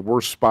are in the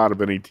worst spot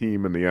of any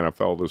team in the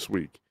NFL this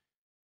week.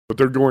 But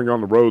they're going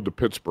on the road to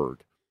Pittsburgh.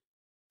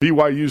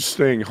 BYU's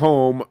staying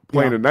home,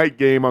 playing a night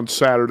game on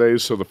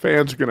Saturdays, so the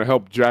fans are going to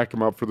help jack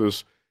them up for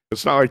this.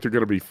 It's not like they're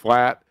going to be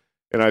flat,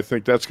 and I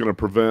think that's going to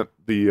prevent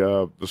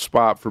the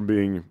spot from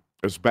being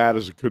as bad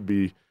as it could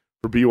be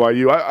for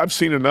BYU. I've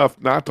seen enough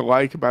not to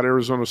like about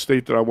Arizona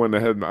State that I went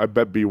ahead and I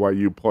bet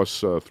BYU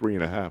plus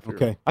 3.5 here.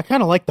 Okay. I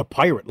kind of like the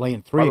Pirate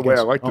laying 3. By the way,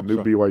 I like the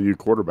new BYU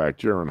quarterback,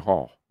 Jaron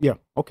Hall. Yeah,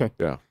 okay.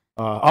 Yeah.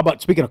 How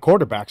about, speaking of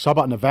quarterbacks, how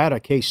about Nevada,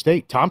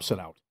 K-State,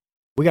 Thompson out?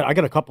 I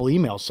got a couple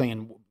emails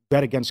saying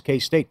bet against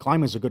K-State.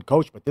 Kleiman's a good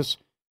coach, but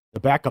the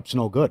backup's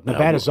no good.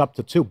 Nevada's up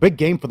to 2. Big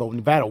game for the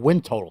Nevada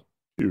win total.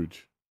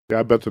 Huge. Yeah,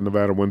 I bet the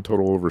Nevada win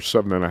total over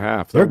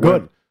 7.5. They're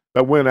good.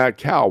 That win at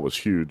Cal was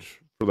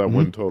huge for that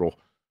win total.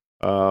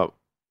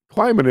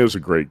 Kleiman is a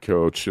great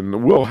coach,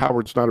 and Will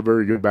Howard's not a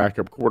very good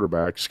backup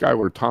quarterback.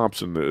 Skylar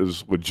Thompson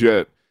is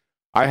legit.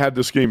 I had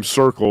this game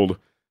circled.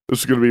 This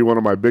is going to be one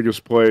of my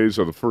biggest plays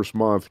of the first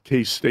month,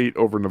 K-State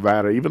over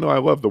Nevada, even though I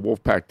love the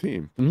Wolfpack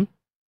team.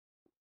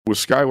 With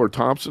Skylar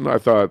Thompson, I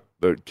thought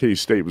that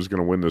K-State was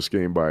going to win this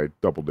game by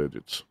double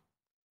digits.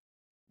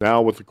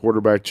 Now with the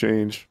quarterback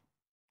change,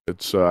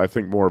 it's, I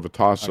think, more of a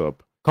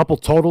toss-up. Couple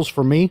totals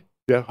for me.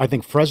 Yeah. I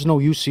think Fresno,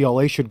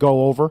 UCLA should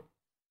go over.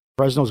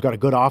 Fresno's got a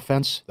good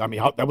offense. I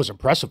mean, that was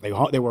impressive. They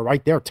were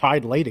right there,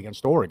 tied late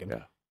against Oregon.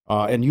 Yeah.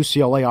 And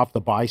UCLA off the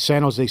bye.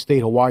 San Jose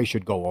State, Hawaii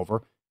should go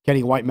over.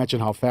 Kenny White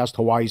mentioned how fast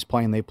Hawaii's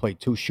playing. They played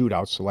 2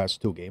 shootouts the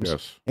last 2 games.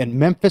 Yes. And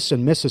Memphis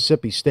and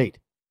Mississippi State.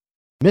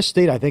 Miss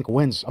State, I think,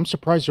 wins. I'm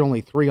surprised there are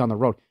only 3 on the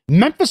road.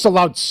 Memphis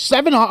allowed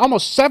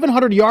almost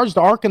 700 yards to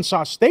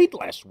Arkansas State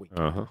last week.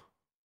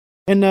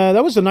 And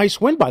that was a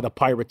nice win by the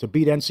Pirate to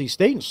beat NC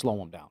State and slow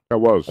them down.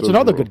 That's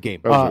another good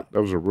game. That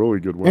was a really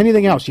good win.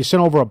 Anything else? You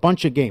sent over a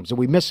bunch of games. Did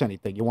we miss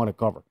anything you want to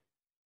cover?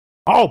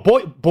 Oh,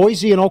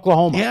 Boise and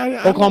Oklahoma.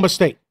 Oklahoma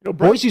State.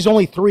 Boise's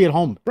only 3 at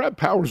home. Brad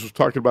Powers was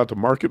talking about the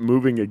market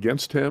moving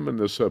against him in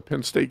this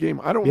Penn State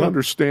game. I don't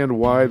understand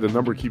why the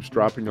number keeps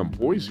dropping on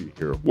Boise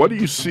here. What do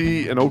you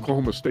see in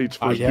Oklahoma State's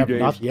first 2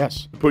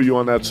 games? Put you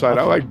on that side.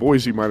 I like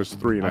Boise minus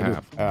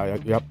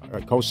 3.5.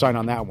 Yep, co-sign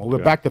on that one. We'll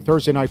get back to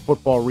Thursday Night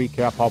Football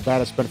recap, how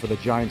bad it's been for the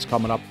Giants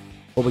coming up.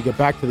 But we get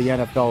back to the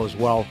NFL as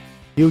well.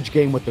 Huge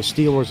game with the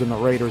Steelers and the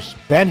Raiders.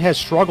 Ben has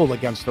struggled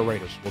against the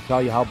Raiders. We'll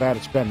tell you how bad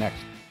it's been next.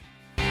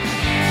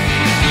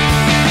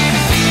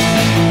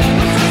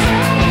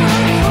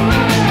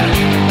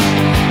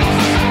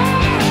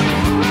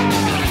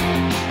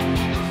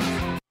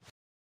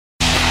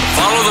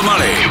 Follow the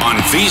money on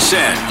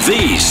VSiN,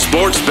 the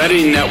Sports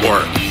Betting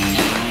Network.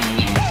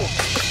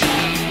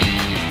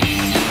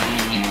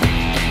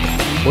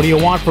 What do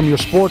you want from your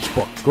sports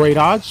book? Great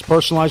odds,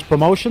 personalized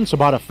promotions,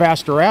 about a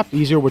faster app,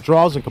 easier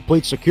withdrawals, and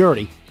complete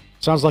security.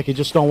 Sounds like you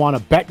just don't want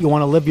to bet. You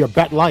want to live your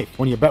bet life.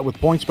 When you bet with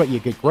PointsBet, you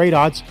get great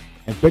odds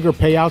and bigger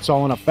payouts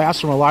all in a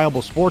fast and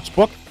reliable sports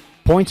book.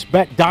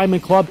 PointsBet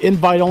Diamond Club,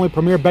 invite-only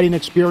premier betting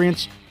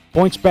experience.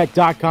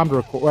 PointsBet.com to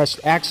request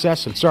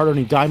access and start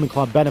earning Diamond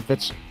Club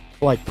benefits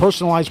like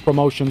personalized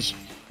promotions,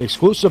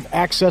 exclusive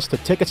access to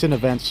tickets and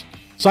events.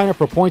 Sign up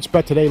for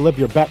PointsBet today. Live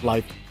your bet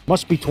life.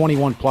 Must be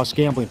 21 plus.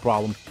 Gambling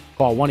problem.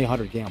 Call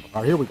 1-800-GAMBLER.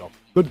 All right, here we go.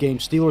 Good game.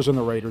 Steelers and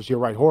the Raiders. You're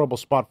right. Horrible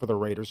spot for the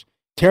Raiders.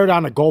 Tear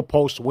down the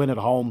goalpost, win at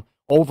home.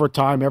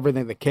 Overtime,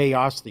 everything, the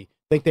chaos.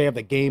 Think they have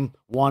the game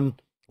won.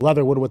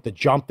 Leatherwood with the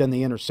jump, then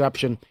the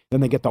interception.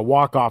 Then they get the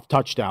walk-off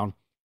touchdown.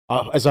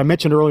 As I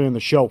mentioned earlier in the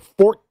show,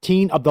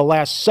 14 of the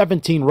last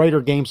 17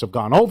 Raider games have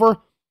gone over.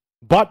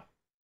 But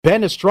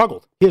Ben has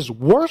struggled. His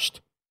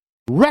worst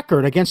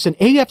record against an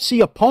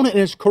AFC opponent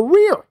in his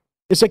career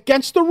is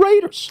against the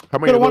Raiders. How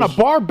many going to want a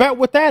bar bet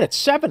with that? It's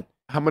 7.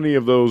 How many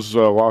of those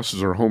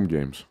losses are home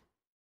games?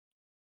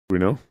 Do we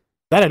know?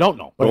 That I don't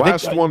know. But the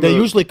last one, they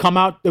usually come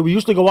out. They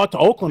usually go out to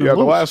Oakland. Yeah, and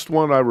lose. The last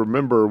one I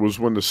remember was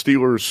when the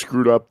Steelers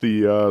screwed up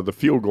the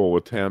field goal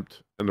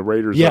attempt, and the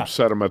Raiders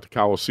upset them at the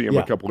Coliseum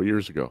a couple of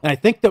years ago. And I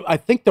think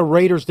the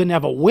Raiders didn't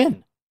have a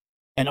win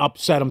and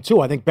upset them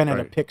too. I think Ben had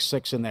a pick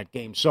 6 in that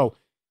game. So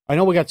I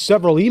know we got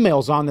several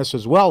emails on this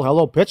as well.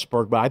 Hello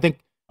Pittsburgh, but I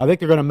think they're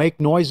going to make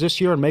noise this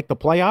year and make the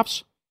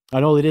playoffs. I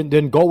know they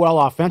didn't go well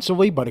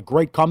offensively, but a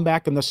great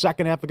comeback in the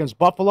second half against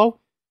Buffalo.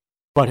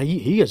 But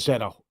he has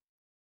had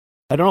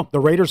I don't know. The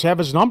Raiders have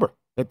his number.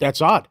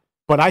 That's odd.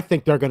 But I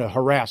think they're going to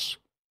harass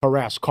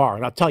Carr.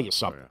 And I'll tell you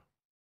something.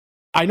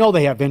 I know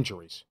they have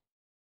injuries.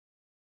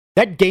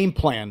 That game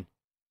plan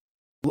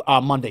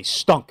Monday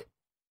stunk.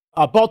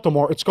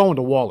 Baltimore, it's going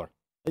to Waller.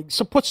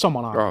 So put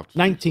someone on.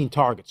 19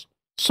 targets.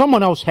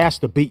 Someone else has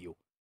to beat you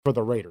for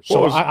the Raiders.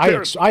 So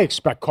I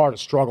expect Carr to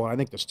struggle, and I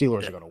think the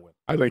Steelers are going to win.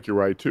 I think you're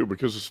right, too,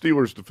 because the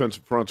Steelers'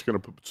 defensive front's going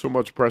to put so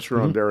much pressure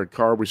on Derek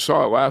Carr. We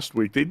saw it last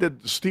week. The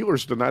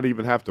Steelers did not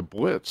even have to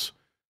blitz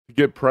to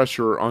get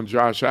pressure on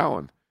Josh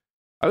Allen.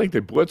 I think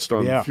they blitzed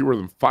on fewer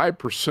than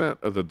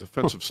 5% of the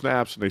defensive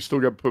snaps, and they still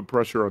got to put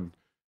pressure on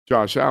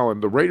Josh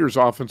Allen. The Raiders'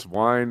 offensive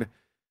line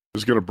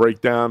is going to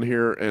break down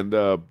here, and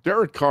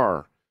Derek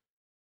Carr,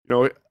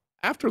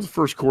 after the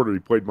first quarter, he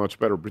played much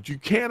better, but you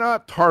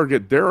cannot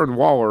target Darren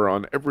Waller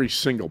on every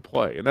single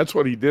play, and that's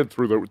what he did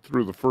through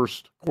the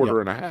first quarter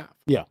and a half.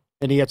 Yeah,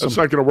 and he had that's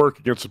not going to work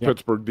against the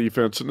Pittsburgh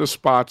defense, and this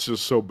spot's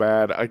just so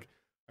bad. I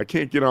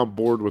can't get on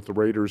board with the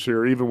Raiders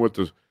here, even with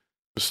the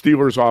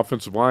Steelers'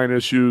 offensive line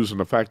issues and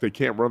the fact they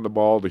can't run the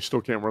ball. They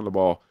still can't run the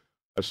ball.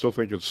 I still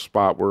think it's a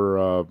spot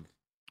where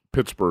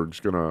Pittsburgh's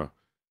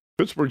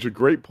a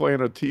great play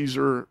in a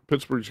teaser.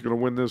 Pittsburgh's going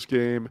to win this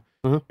game.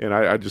 And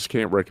I just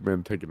can't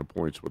recommend taking the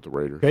points with the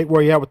Raiders. Okay, where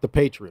are you at with the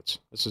Patriots?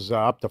 This is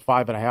up to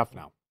 5.5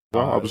 now.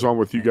 Well, I was on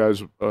with you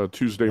guys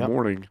Tuesday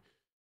morning.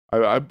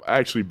 I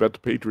actually bet the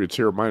Patriots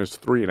here at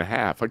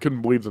 -3.5. I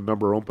couldn't believe the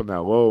number opened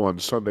that low on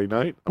Sunday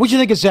night. What do you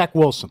think of Zach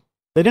Wilson?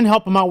 They didn't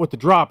help him out with the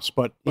drops,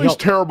 but he's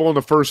terrible in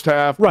the first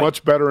half,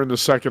 much better in the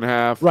second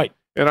half. Right.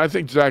 And I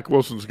think Zach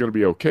Wilson's going to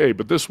be okay.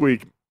 But this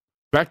week,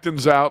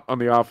 Becton's out on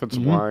the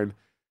offensive line.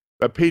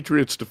 That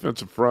Patriots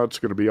defensive front's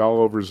going to be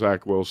all over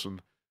Zach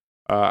Wilson.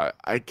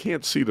 I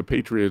can't see the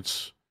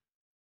Patriots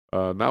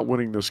not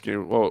winning this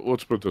game. Well,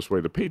 let's put it this way.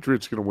 The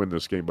Patriots are going to win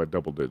this game by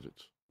double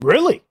digits.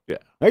 Really? Yeah.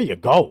 There you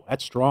go.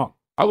 That's strong.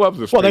 I love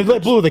this. Well, they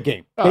blew the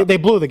game. They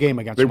blew the game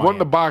against Miami. Won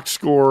the box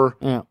score,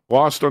 Yeah.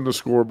 Lost on the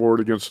scoreboard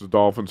against the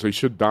Dolphins. They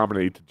should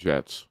dominate the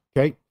Jets.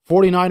 Okay,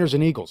 49ers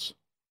and Eagles.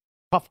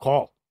 Tough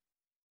call.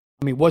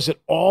 I mean, was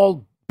it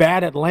all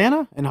bad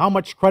Atlanta? And how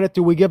much credit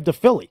do we give to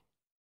Philly?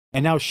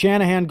 And now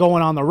Shanahan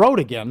going on the road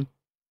again.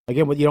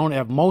 Again, you don't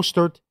have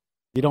Mostert.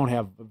 You don't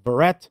have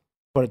Verrett.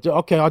 But,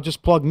 okay, I'll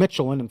just plug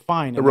Mitchell in and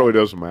fine. It really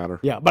doesn't matter.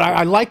 Yeah, but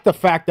I like the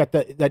fact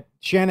that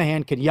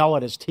Shanahan can yell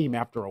at his team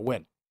after a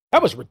win.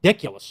 That was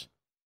ridiculous.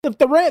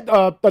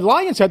 The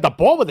Lions had the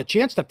ball with a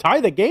chance to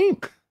tie the game.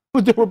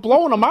 They were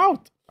blowing them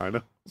out. I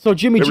know. So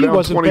Jimmy G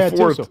wasn't bad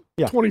too. So,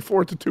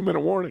 24th to 2-minute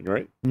warning,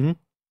 right? Mm-hmm.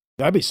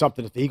 That'd be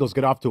something if the Eagles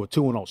get off to a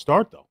 2-0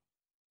 start, though.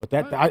 But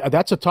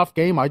that's a tough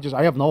game. I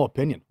have no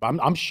opinion.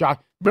 I'm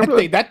shocked.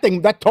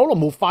 That total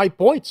moved 5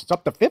 points. It's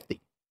up to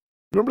 50.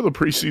 Remember the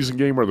preseason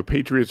game where the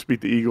Patriots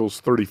beat the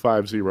Eagles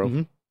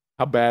 35-0?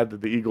 How bad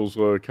did the Eagles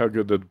look? How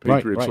good did the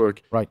Patriots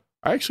look? Right.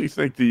 I actually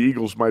think the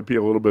Eagles might be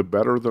a little bit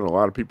better than a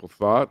lot of people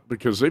thought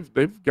because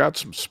they've got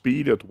some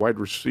speed at the wide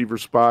receiver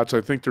spots.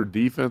 I think their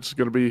defense is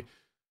going to be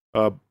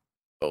a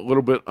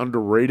little bit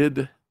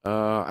underrated.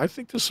 I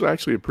think this is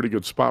actually a pretty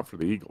good spot for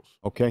the Eagles.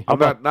 Okay.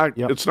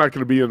 It's not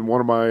going to be in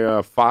one of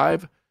my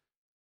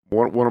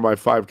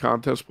five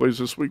contest plays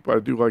this week, but I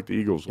do like the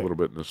Eagles a little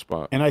bit in this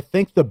spot. And I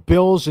think the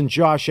Bills and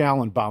Josh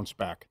Allen bounce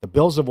back. The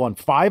Bills have won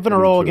 5 in a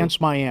row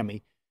against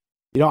Miami.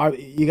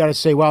 You got to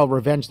say, well,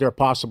 revenge there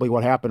possibly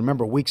what happened.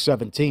 Remember, Week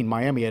 17,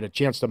 Miami had a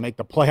chance to make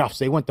the playoffs.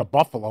 They went to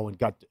Buffalo and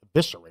got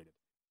eviscerated.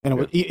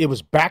 And it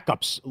was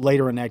backups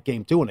later in that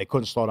game, too, and they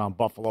couldn't slow down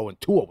Buffalo, and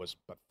Tua was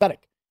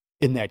pathetic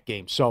in that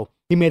game. So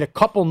he made a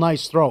couple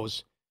nice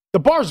throws. The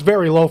bar's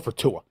very low for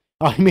Tua.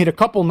 He made a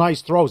couple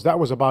nice throws. That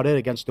was about it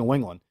against New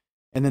England.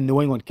 And then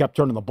New England kept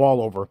turning the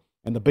ball over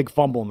and the big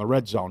fumble in the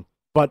red zone.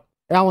 But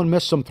Allen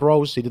missed some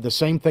throws. He did the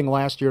same thing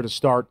last year to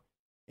start.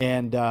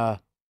 And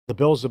the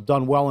Bills have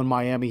done well in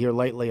Miami here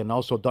lately and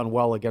also done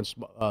well against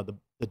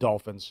the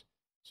Dolphins.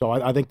 So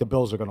I think the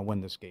Bills are going to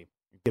win this game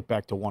and get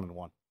back to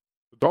 1-1.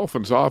 The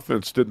Dolphins'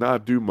 offense did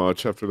not do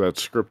much after that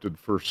scripted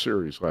first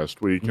series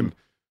last week. And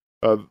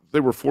they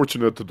were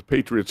fortunate that the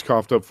Patriots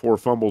coughed up 4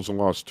 fumbles and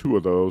lost 2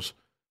 of those.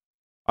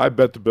 I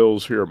bet the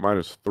Bills here at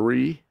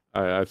 -3.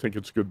 I think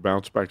it's a good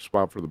bounce-back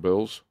spot for the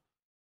Bills.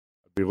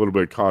 I'd be a little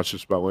bit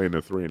cautious about laying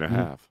the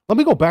 3.5. Let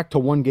me go back to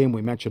one game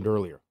we mentioned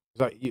earlier.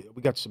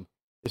 We got some.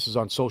 This is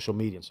on social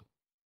media.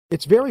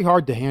 It's very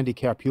hard to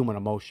handicap human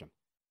emotion.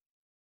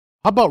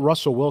 How about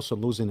Russell Wilson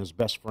losing his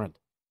best friend?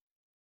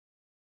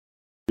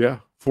 Yeah,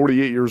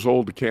 48 years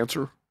old to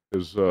cancer.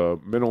 His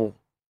mental,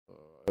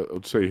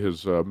 let's say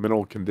his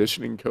mental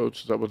conditioning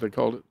coach. Is that what they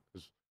called it?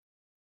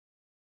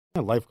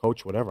 Life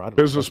coach, whatever. I don't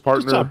business know.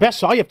 partner.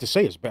 All you have to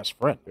say is best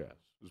friend. Yeah,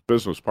 his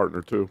business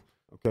partner too.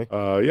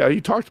 Okay. Yeah, he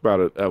talked about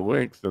it at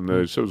length, and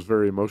he said it was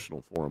very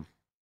emotional for him.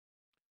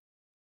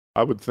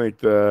 I would think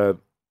that,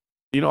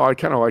 I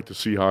kind of like the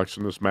Seahawks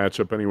in this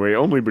matchup anyway,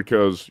 only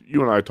because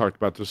you and I talked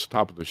about this at the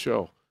top of the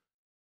show.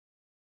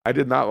 I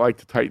did not like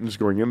the Titans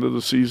going into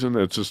the season.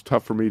 It's just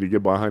tough for me to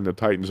get behind the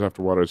Titans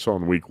after what I saw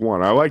in Week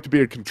 1. I like to be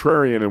a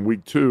contrarian in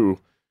Week 2,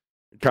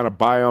 kind of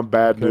buy on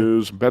bad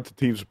news, and bet the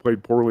teams that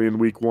played poorly in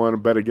Week 1,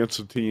 and bet against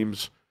the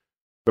teams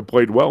that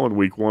played well in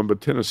Week 1, but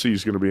Tennessee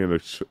is going to be an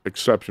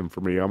exception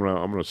for me. I'm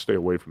gonna stay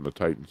away from the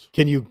Titans.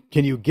 Can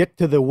you get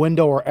to the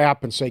window or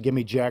app and say, give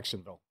me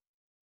Jacksonville?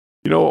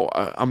 You know,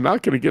 I'm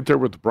not going to get there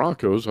with the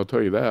Broncos, I'll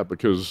tell you that,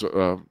 because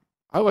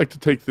I like to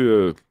take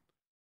the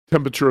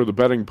temperature of the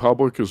betting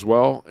public as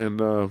well.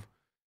 And a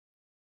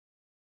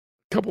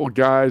couple of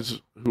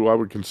guys who I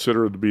would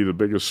consider to be the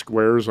biggest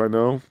squares I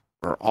know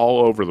are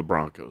all over the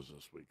Broncos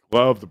this week.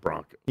 Love the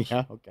Broncos.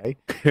 Yeah, okay.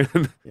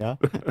 Yeah.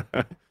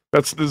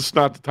 This is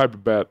not the type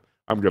of bet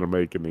I'm going to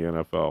make in the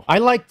NFL. I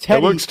like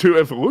Teddy.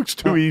 If it looks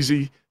too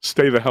easy,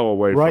 stay the hell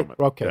away from it.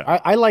 Okay. Yeah.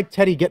 I like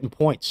Teddy getting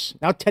points.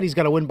 Now Teddy's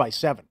got to win by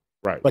 7.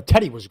 Right. But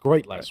Teddy was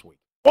great last week.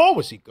 Oh,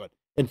 was he good.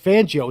 And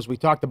Fangio, as we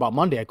talked about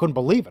Monday, I couldn't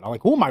believe it. I'm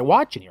like, who am I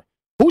watching here?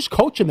 Who's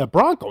coaching the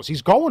Broncos?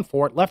 He's going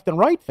for it left and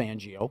right,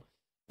 Fangio.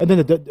 And then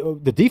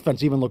the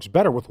defense even looks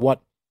better with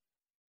what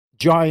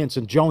Giants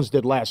and Jones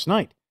did last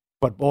night.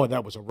 But, boy,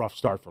 that was a rough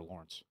start for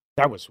Lawrence.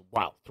 That was,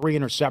 wow, 3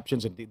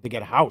 interceptions and they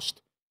get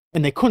housed.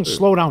 And they couldn't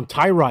slow down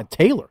Tyrod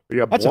Taylor. They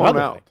got That's blown another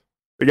out. thing.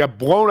 They got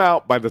blown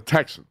out by the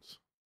Texans.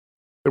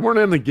 They weren't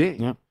in the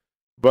game. Yeah.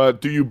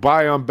 But do you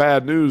buy on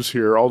bad news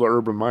here, all the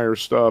Urban Meyer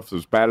stuff,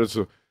 as bad as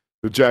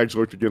the Jags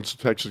looked against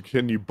the Texans?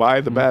 Can you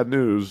buy the bad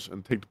news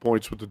and take the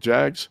points with the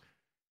Jags?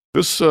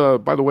 This,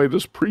 by the way,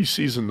 this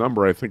preseason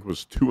number, I think,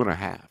 was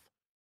 2.5.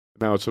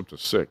 Now it's up to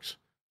 6.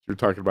 You're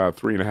talking about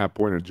a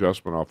 3.5-point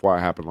adjustment off what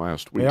happened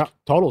last week. Yeah,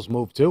 totals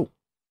moved too.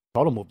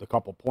 Total moved a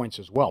couple points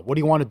as well. What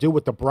do you want to do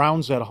with the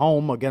Browns at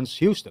home against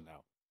Houston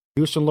now?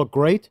 Houston looked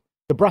great.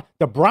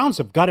 The Browns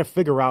have got to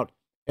figure out,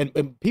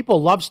 and people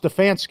love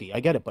Stefanski, I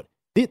get it, but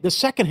the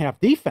second half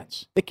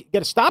defense, they got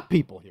to stop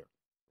people here.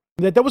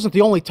 That wasn't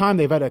the only time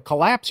they've had a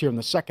collapse here in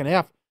the second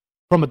half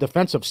from a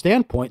defensive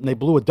standpoint, and they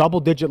blew a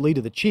double-digit lead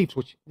to the Chiefs,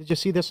 which, did you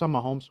see this on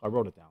Mahomes? I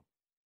wrote it down.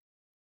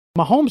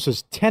 Mahomes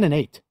is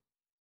 10-8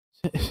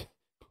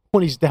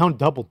 when he's down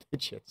double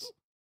digits.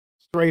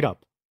 Straight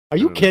up. Are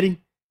you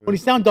kidding? When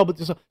he's down double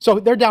digits. So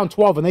they're down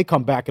 12 and they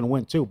come back and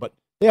win too, but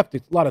they have a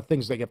lot of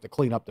things they have to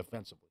clean up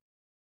defensively.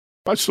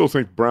 I still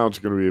think Browns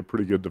are going to be a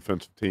pretty good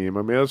defensive team.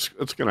 I mean, it's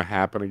going to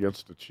happen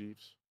against the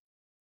Chiefs.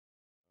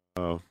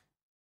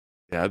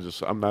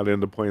 I'm not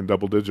into playing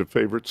double-digit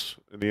favorites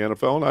in the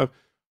NFL. And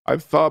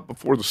I've thought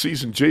before the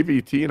season,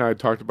 JVT and I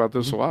talked about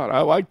this a lot.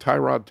 I like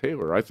Tyrod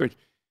Taylor. I think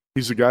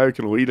he's a guy who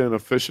can lead an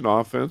efficient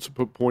offense and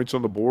put points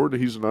on the board.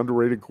 He's an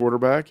underrated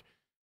quarterback.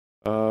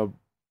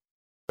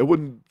 It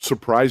wouldn't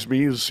surprise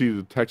me to see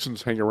the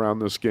Texans hang around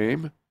this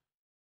game,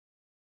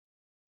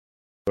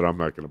 but I'm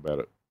not going to bet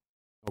it.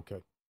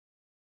 Okay.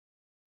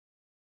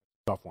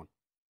 Tough one.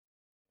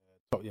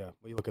 So, yeah,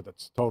 we look at the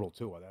total,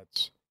 too.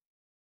 That's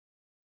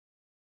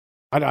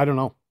I don't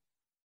know.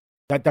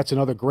 That's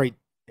another great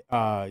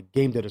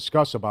game to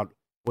discuss about,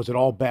 was it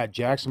all bad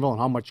Jacksonville,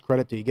 and how much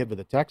credit do you give to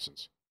the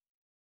Texans?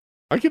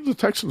 I give the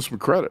Texans some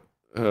credit.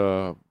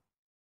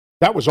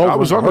 That was over. I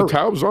was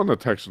on the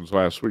Texans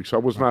last week, so I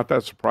was not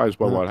that surprised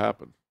by what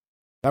happened.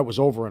 That was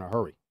over in a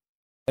hurry.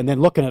 And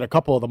then looking at a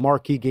couple of the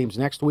marquee games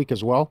next week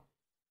as well.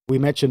 We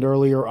mentioned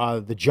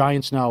earlier the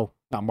Giants now,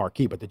 not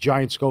marquee, but the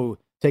Giants go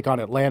take on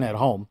Atlanta at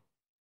home.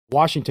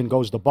 Washington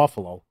goes to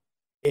Buffalo.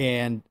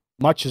 And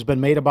much has been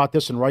made about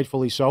this, and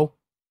rightfully so.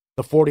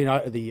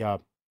 The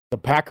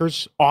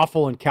Packers,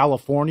 awful in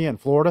California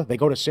and Florida. They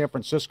go to San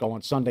Francisco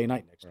on Sunday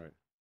night next week.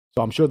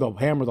 So I'm sure they'll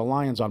hammer the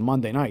Lions on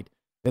Monday night.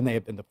 Then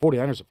the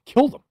 49ers have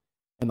killed them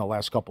in the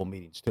last couple of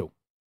meetings, too.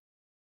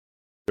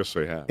 Yes,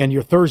 they have. And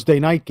your Thursday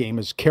night game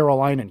is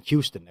Carolina and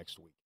Houston next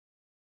week.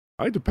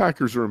 I think the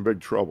Packers are in big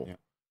trouble. Yeah.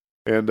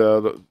 And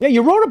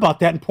you wrote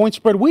about that in Point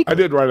Spread Week. I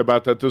did write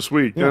about that this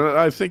week. Yeah. And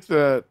I think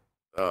that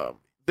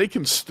they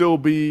can still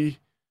be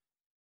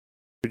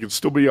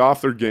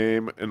off their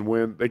game and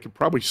win. They could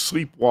probably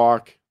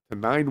sleepwalk to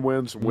 9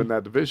 wins and win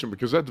that division,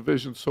 because that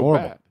division's so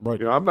horrible. bad. Right.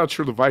 You know, I'm not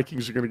sure the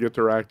Vikings are going to get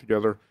their act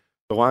together.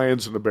 The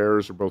Lions and the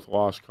Bears are both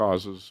lost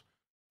causes.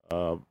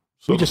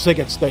 We just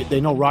think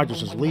they know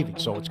Rodgers is leaving,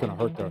 so it's going to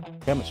hurt their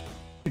chemistry.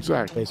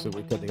 Exactly.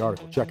 Basically, we cut the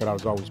article. Check it out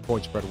as always,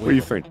 Point Spread Week. What do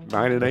you think?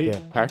 9-8? Yeah.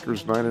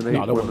 Packers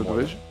 9-8 win the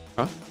division?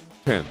 Huh?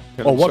 10.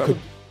 10 what 7.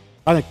 could?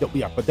 I think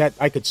but that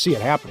I could see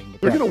it happening.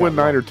 But they're going to win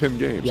 9 or 10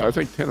 games. Yeah. I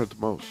think 10 at the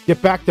most.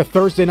 Get back to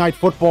Thursday Night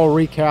Football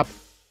recap.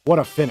 What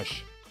a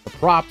finish! The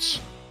props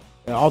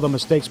and all the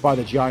mistakes by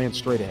the Giants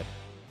straight ahead.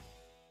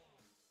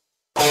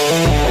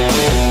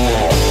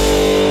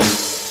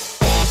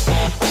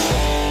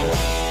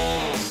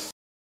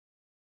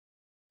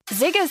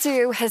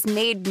 Zigazoo has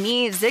made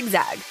me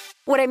zigzag.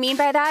 What I mean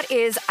by that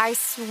is I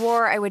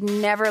swore I would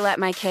never let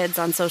my kids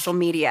on social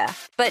media,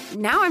 but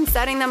now I'm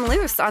setting them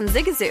loose on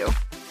Zigazoo.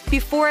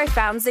 Before I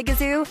found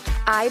Zigazoo,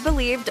 I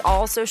believed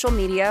all social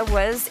media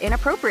was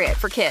inappropriate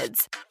for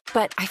kids.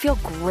 But I feel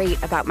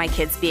great about my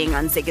kids being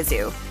on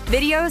Zigazoo.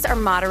 Videos are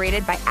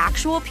moderated by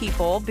actual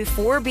people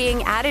before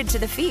being added to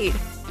the feed.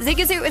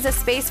 Zigazoo is a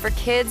space for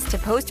kids to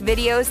post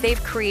videos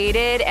they've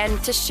created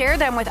and to share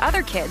them with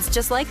other kids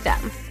just like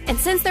them. And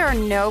since there are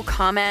no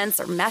comments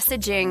or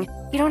messaging,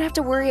 You don't have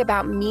to worry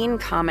about mean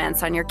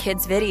comments on your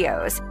kids'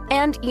 videos.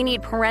 And you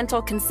need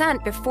parental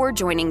consent before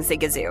joining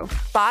Zigazoo.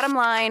 Bottom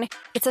line,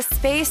 it's a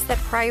space that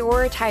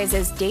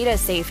prioritizes data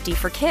safety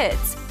for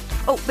kids.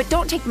 Oh, but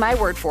don't take my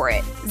word for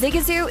it.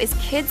 Zigazoo is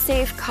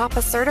kid-safe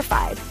COPPA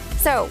certified.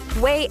 So,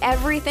 weigh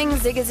everything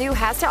Zigazoo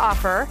has to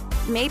offer.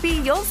 Maybe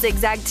you'll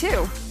zigzag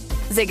too.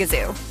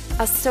 Zigazoo,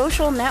 a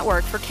social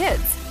network for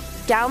kids.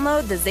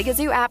 Download the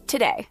Zigazoo app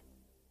today.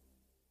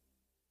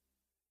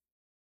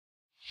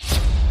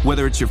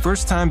 Whether it's your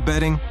first time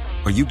betting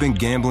or you've been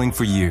gambling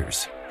for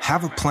years,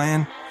 have a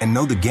plan and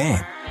know the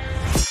game.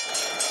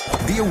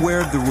 Be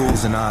aware of the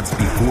rules and odds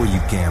before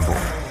you gamble.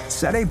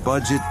 Set a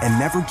budget and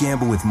never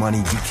gamble with money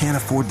you can't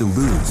afford to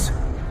lose.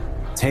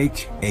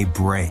 Take a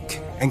break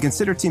and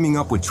consider teaming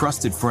up with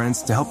trusted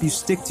friends to help you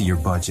stick to your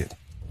budget.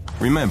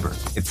 Remember,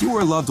 if you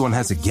or a loved one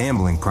has a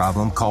gambling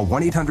problem, call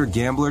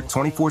 1-800-GAMBLER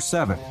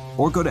 24/7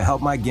 or go to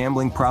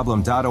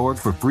helpmygamblingproblem.org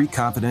for free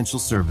confidential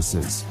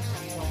services.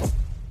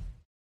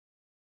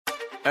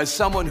 As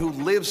someone who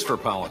lives for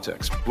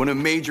politics, when a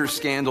major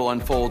scandal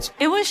unfolds,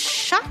 it was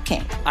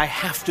shocking. I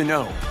have to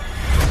know,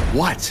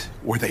 what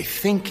were they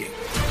thinking?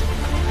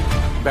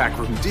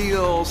 Backroom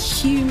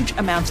deals, huge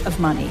amounts of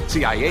money,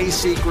 CIA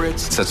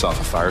secrets, sets off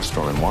a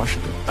firestorm in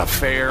Washington,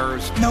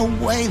 affairs. No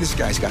way this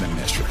guy's got a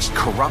mistress.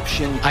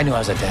 Corruption. I knew I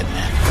was a dead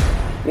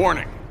man.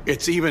 Warning,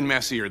 it's even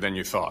messier than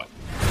you thought.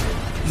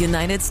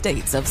 United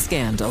States of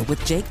Scandal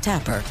with Jake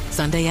Tapper,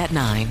 Sunday at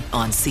 9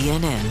 on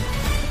CNN.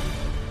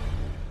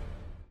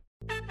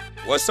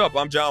 What's up?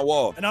 I'm John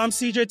Wall. And I'm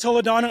CJ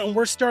Toledano, and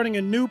we're starting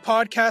a new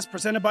podcast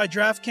presented by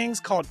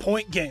DraftKings called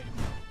Point Game.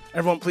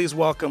 Everyone, please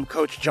welcome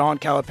Coach John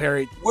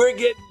Calipari. We're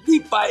getting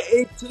beat by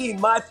 18.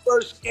 My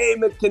first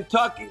game in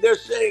Kentucky, they're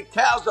saying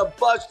Cal's a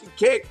bust. He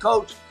can't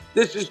coach.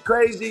 This is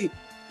crazy.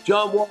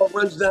 John Wall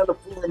runs down the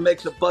floor and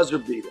makes a buzzer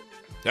beater.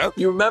 Yep.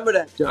 You remember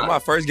that, John? That's my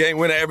first game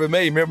winner I ever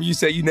made. Remember you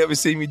said you never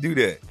see me do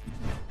that.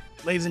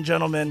 Ladies and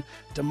gentlemen,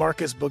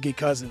 DeMarcus Boogie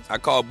Cousins. I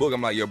called Boog.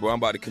 I'm like, yo, bro, I'm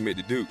about to commit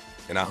to Duke.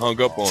 And I hung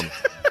up on him.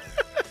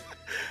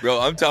 Bro,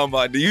 I'm talking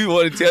about, do you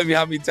want to tell me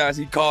how many times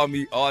he called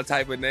me all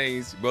type of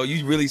names? Bro,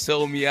 you really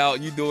sold me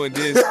out. You doing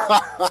this.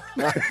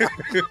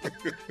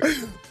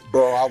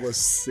 Bro, I was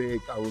sick.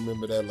 I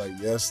remember that like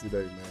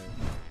yesterday, man.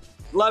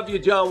 Love you,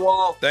 John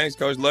Wall. Thanks,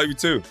 Coach. Love you,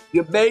 too.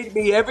 You made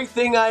me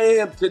everything I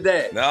am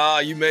today. Nah,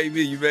 you made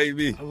me. You made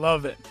me. I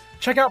love it.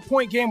 Check out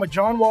Point Game with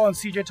John Wall and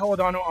CJ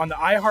Toledano on the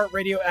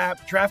iHeartRadio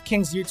app,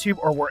 DraftKings YouTube,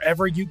 or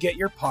wherever you get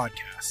your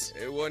podcasts.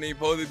 It wasn't even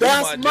supposed to be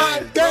That's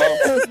my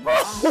dance, bro.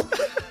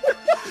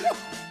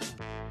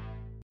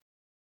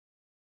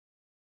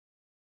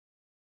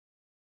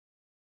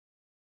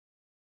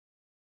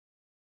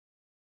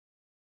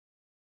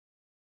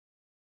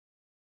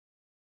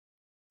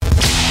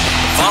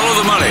 Follow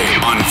the money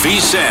on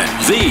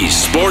VSiN, the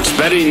Sports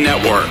Betting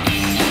Network.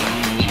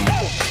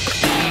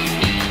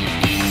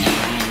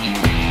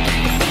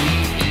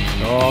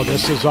 Oh,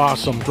 this is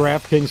awesome.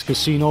 DraftKings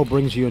Casino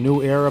brings you a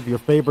new era of your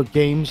favorite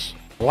games.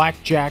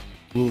 Blackjack,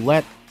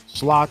 roulette,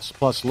 slots,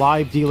 plus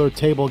live dealer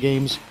table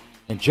games.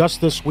 And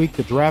just this week,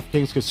 the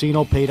DraftKings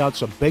Casino paid out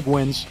some big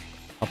wins.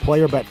 A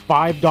player bet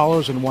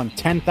 $5 and won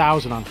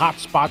 $10,000 on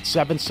Hotspot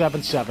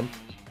 777.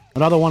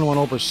 Another one won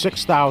over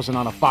 $6,000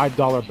 on a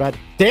 $5 bet.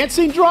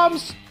 Dancing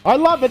Drums! I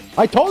love it.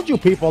 I told you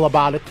people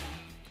about it.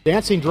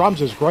 Dancing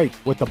Drums is great.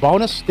 With the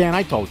bonus, Dan,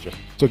 I told you.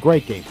 It's a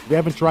great game. If you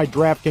haven't tried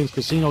DraftKings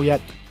Casino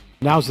yet,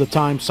 now's the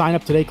time. Sign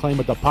up today. Claim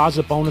a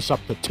deposit bonus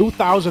up to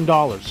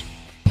 $2,000.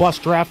 Plus,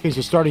 DraftKings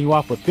is starting you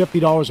off with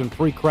 $50 in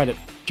free credit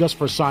just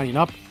for signing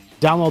up.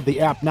 Download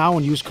the app now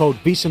and use code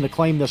VSiN to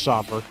claim this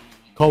offer.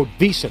 Code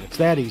VSiN. It's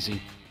that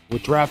easy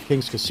with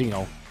DraftKings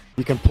Casino.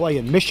 You can play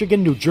in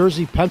Michigan, New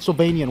Jersey,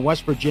 Pennsylvania, and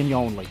West Virginia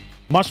only.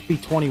 Must be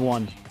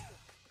 21.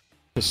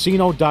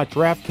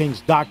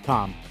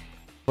 Casino.DraftKings.com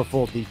for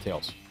full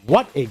details.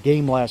 What a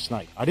game last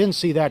night. I didn't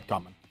see that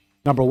coming.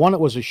 Number one, it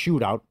was a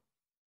shootout.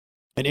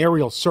 An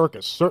aerial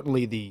circus.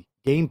 Certainly the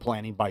game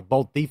planning by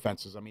both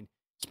defenses. I mean,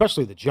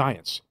 especially the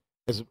Giants.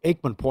 As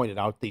Aikman pointed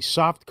out, the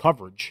soft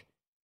coverage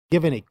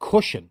giving a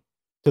cushion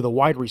to the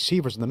wide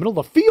receivers in the middle.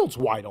 The field's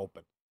wide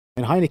open.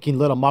 And Heineken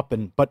lit them up.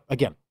 But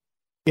again,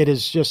 it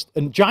is just,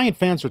 and Giant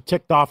fans are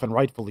ticked off, and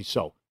rightfully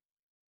so.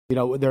 You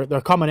know,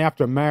 they're coming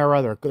after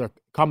Mara. They're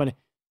coming.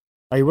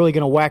 Are you really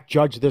going to whack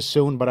Judge this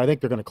soon? But I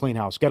think they're going to clean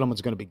house.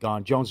 Gettleman's going to be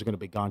gone. Jones is going to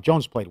be gone.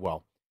 Jones played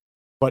well.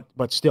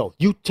 But still,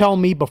 you tell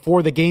me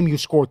before the game you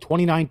scored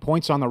 29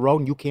 points on the road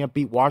and you can't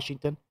beat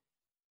Washington?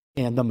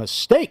 And the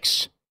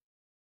mistakes.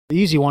 The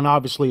easy one,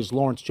 obviously, is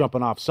Lawrence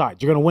jumping off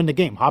sides. You're going to win the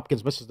game.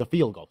 Hopkins misses the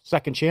field goal.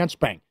 Second chance,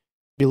 bang.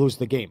 You lose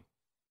the game.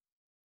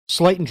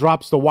 Slayton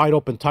drops the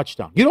wide-open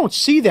touchdown. You don't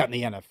see that in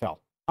the NFL.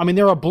 I mean,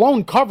 there are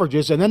blown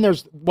coverages, and then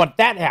there's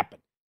that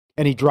happened,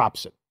 and he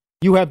drops it.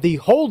 You have the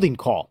holding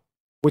call,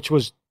 which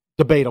was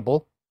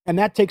debatable, and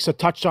that takes a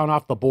touchdown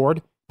off the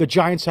board. The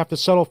Giants have to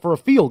settle for a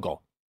field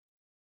goal.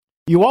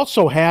 You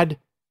also had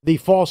the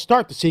false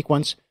start, the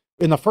sequence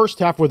in the first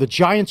half where the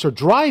Giants are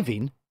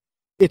driving.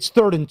 It's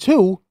 3rd and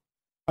 2.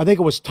 I think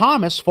it was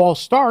Thomas, false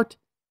start.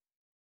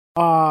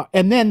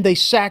 And then they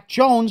sack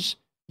Jones.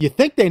 You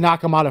think they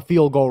knock them out of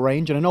field goal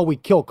range, and I know we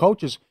kill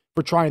coaches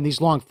for trying these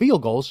long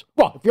field goals.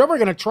 Well, if you're ever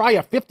going to try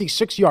a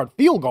 56-yard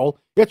field goal,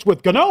 it's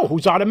with Gano,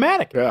 who's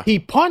automatic. Yeah. He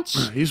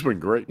punts. He's been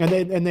great.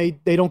 And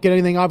they don't get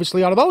anything,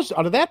 obviously, out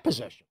of that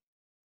possession.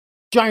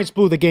 Giants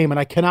blew the game, and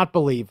I cannot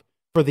believe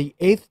for the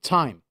 8th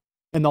time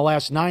in the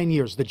last 9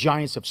 years the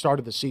Giants have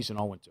started the season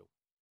 0-2.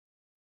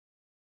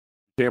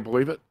 Can't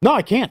believe it? No,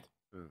 I can't.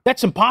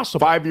 That's impossible.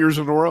 5 years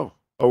in a row,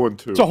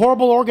 0-2. It's a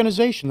horrible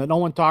organization that no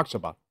one talks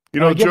about. You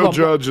know, Joe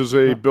Judge is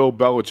a Bill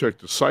Belichick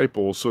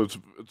disciple, so it's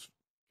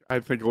I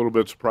think a little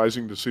bit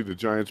surprising to see the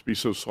Giants be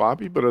so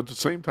sloppy, but at the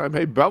same time,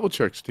 hey,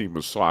 Belichick's team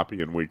was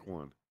sloppy in week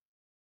 1.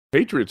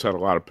 Patriots had a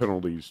lot of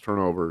penalties,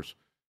 turnovers.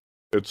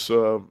 It's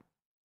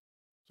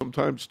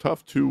sometimes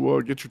tough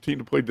to get your team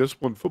to play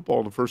disciplined football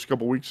in the first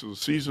couple weeks of the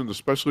season,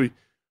 especially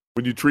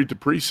when you treat the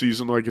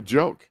preseason like a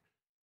joke.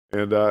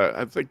 And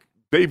I think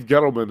Dave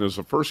Gettleman is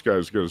the first guy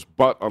who's got his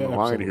butt on the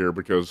line here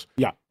because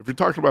if you're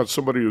talking about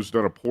somebody who's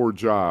done a poor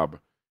job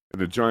in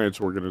the Giants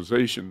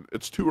organization,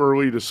 it's too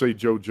early to say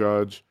Joe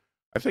Judge.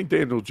 I think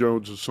Daniel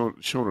Jones has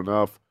shown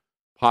enough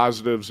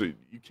positives that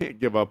you can't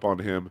give up on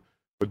him.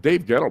 But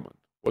Dave Gettleman,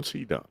 what's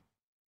he done?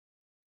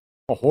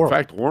 Oh, horrible.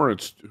 In fact,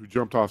 Lawrence, who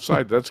jumped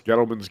offside, that's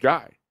Gettleman's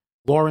guy.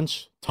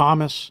 Lawrence,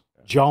 Thomas,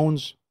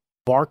 Jones,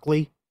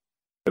 Barkley.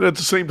 And at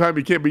the same time,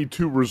 you can't be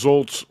too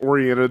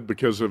results-oriented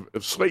because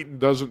if Slayton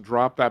doesn't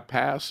drop that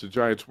pass, the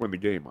Giants win the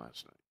game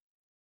last night.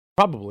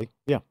 Probably,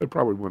 yeah. They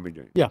probably win the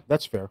game. Yeah,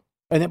 that's fair.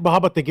 And then, but how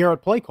about the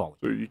Garrett play calling?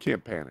 So you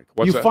can't panic.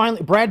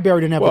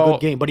 Bradbury didn't have a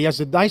good game, but he has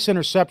a nice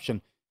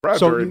interception.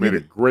 Bradbury made a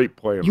great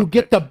play. You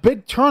get the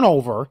big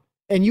turnover,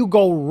 and you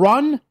go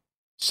run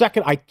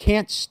second. I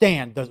can't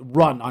stand the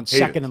run on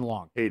second and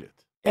long. Hate it.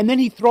 And then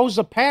he throws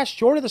the pass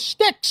short of the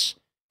sticks,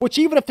 which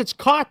even if it's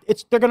caught,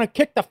 they're going to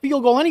kick the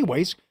field goal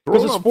anyways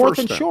because it's 4th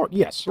and short.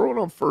 Yes. Throw it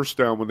on first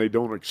down when they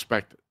don't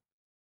expect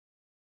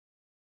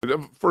it.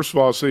 First of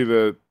all, I'll say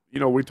that,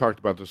 we talked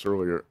about this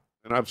earlier,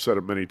 and I've said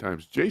it many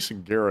times.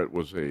 Jason Garrett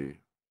was a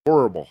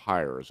horrible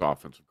hire as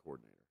offensive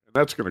coordinator, and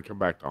that's going to come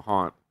back to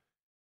haunt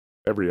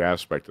every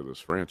aspect of this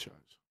franchise.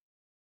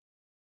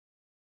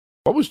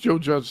 What was Joe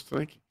Judge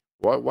thinking?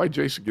 Why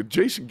Jason Garrett?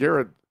 Jason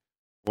Garrett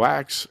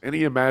lacks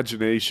any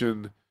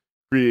imagination,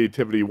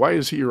 creativity. Why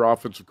is he your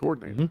offensive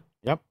coordinator? Mm-hmm.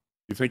 Yep.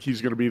 You think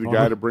he's going to be the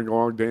guy to bring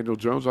along Daniel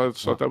Jones? I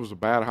thought that was a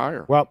bad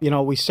hire. Well,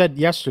 we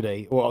said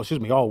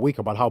all week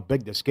about how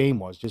big this game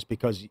was just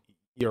because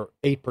you're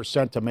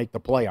 8% to make the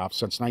playoffs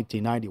since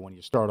 1990 when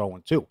you start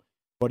 0-2.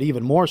 But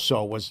even more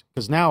so was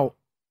because now,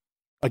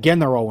 again,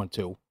 they're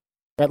 0-2.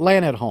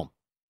 Atlanta at home.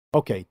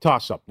 Okay,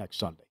 toss-up next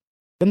Sunday.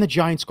 Then the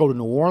Giants go to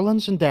New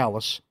Orleans and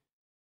Dallas,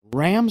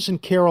 Rams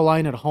and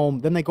Carolina at home.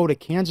 Then they go to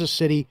Kansas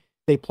City.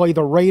 They play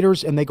the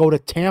Raiders, and they go to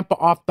Tampa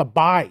off the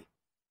bye.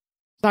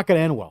 It's not going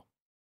to end well.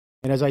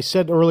 And as I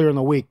said earlier in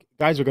the week,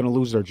 guys are going to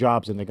lose their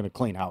jobs, and they're going to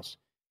clean house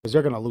because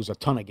they're going to lose a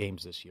ton of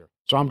games this year.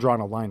 So I'm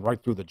drawing a line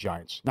right through the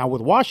Giants. Now,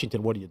 with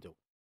Washington, what do you do?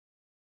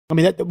 I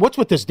mean, what's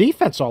with this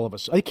defense all of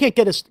us? They can't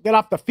get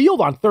off the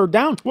field on third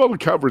down. Well, the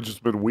coverage has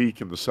been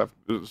weak, and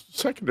the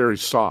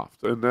secondary's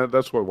soft, and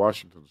that's what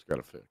Washington's got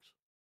to fix.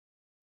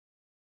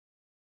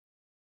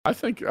 I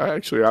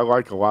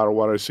like a lot of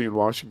what I see in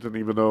Washington,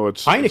 even though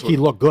Heineke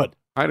looked good.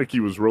 Heineke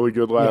was really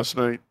good last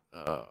night.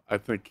 I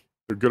think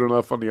they're good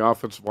enough on the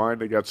offensive line.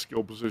 They got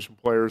skill position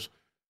players.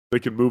 They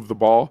can move the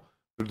ball.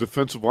 The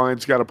defensive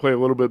line's got to play a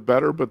little bit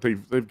better, but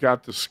they've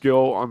got the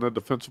skill on the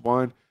defensive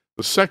line.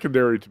 The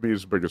secondary, to me,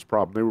 is the biggest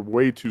problem. They were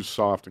way too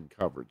soft in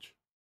coverage.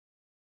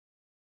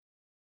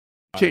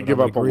 Can't give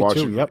up on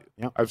Washington.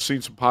 Yep. I've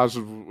seen some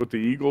positive with the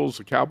Eagles,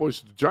 the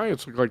Cowboys. The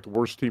Giants look like the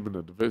worst team in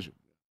the division.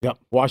 Yep.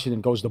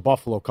 Washington goes to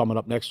Buffalo coming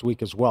up next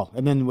week as well.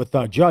 And then with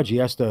Judge, he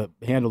has to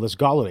handle this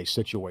Golladay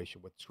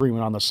situation with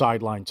screaming on the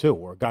sideline, too,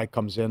 where a guy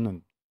comes in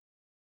and...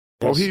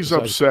 Well, he's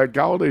upset.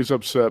 Galladay's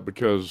upset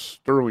because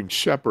Sterling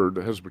Shepard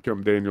has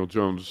become Daniel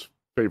Jones'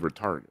 favorite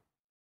target.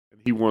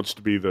 And he wants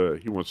to be the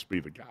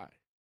guy.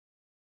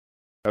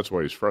 That's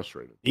why he's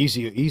frustrated.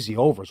 Easy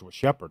overs with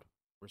Shepard.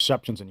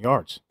 Receptions and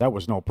yards. That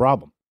was no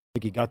problem. I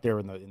think he got there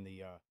in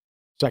the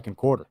second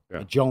quarter. Yeah.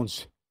 And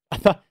Jones...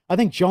 I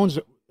think Jones...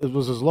 It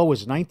was as low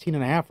as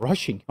 19.5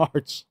 rushing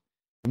yards.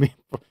 I mean,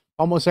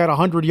 almost had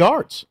 100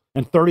 yards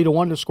and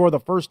 30-1 to score the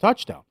first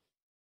touchdown.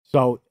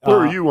 So where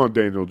are you on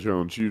Daniel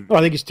Jones? I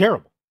think he's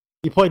terrible.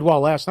 He played well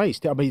last night.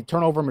 He's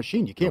turnover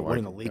machine. You can't win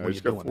in the league when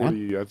you're doing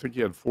 40, that. I think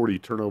he had 40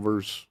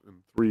 turnovers in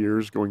 3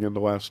 years going into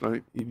last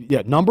night.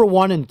 Yeah, number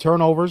one in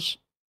turnovers,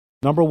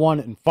 number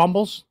one in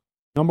fumbles,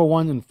 number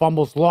one in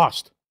fumbles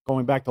lost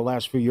going back the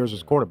last few years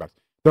as quarterbacks.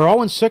 They're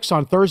 0-6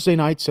 on Thursday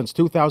night since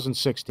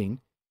 2016.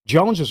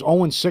 Jones is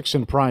 0-6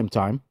 in prime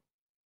time.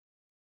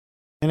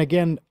 And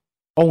again,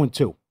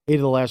 0-2, 8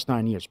 of the last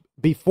 9 years.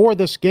 Before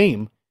this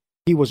game,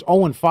 he was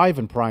 0-5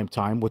 in prime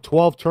time with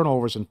 12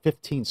 turnovers and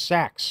 15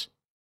 sacks.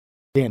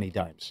 Danny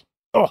Dimes.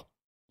 Oh,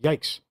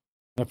 yikes.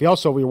 And if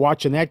you were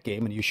watching that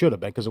game, and you should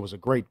have been because it was a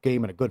great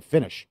game and a good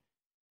finish.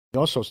 You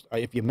also,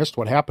 if you missed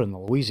what happened in the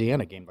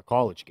Louisiana game, the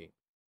college game,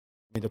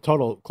 I mean, the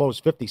total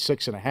closed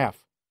 56.5.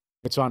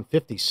 It's on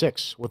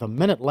 56 with a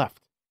minute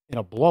left in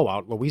a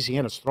blowout.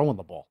 Louisiana's throwing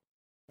the ball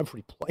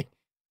every play.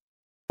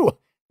 He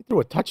threw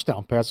a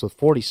touchdown pass with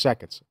 40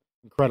 seconds.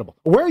 Incredible.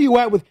 Where are you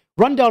at with,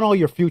 run down all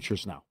your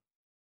futures now.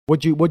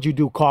 What'd you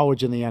do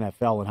college and the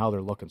NFL and how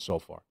they're looking so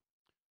far?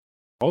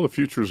 All the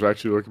futures are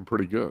actually looking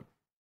pretty good.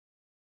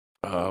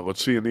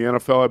 Let's see, in the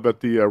NFL, I bet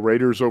the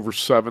Raiders over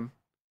 7.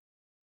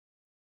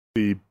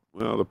 The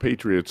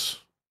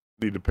Patriots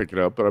need to pick it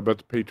up, but I bet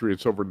the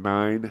Patriots over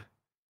 9.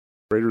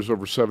 Raiders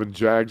over 7,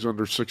 Jags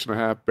under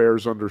 6.5,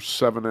 Bears under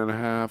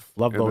 7.5.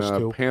 Love those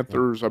two.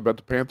 Panthers, I bet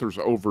the Panthers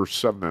over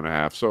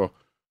 7.5. So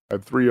I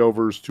had 3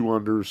 overs, 2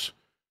 unders.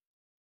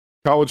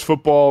 College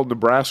football,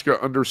 Nebraska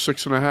under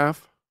 6.5.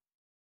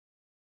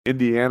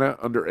 Indiana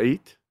under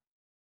 8.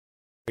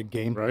 Big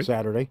game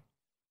Saturday.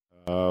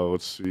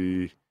 Let's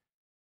see.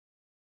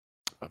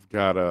 I've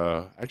got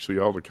actually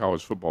all the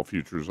college football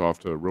futures off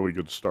to really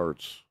good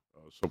starts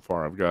so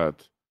far. I've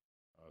got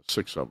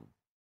 6 of them.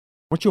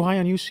 Weren't you high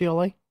on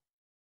UCLA?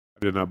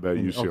 I did not bet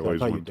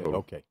UCLA's okay, win total.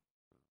 Okay.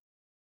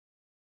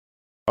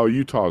 Oh,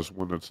 Utah's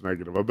one that's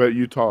negative. I bet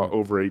Utah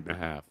over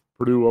 8.5.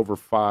 Purdue over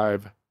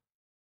 5.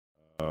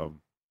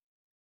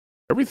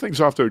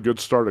 Everything's off to a good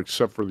start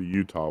except for the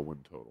Utah win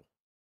total.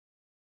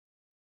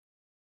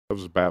 That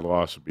was a bad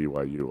loss at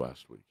BYU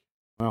last week.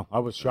 Well, I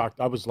was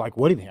shocked. I was like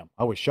Whittingham.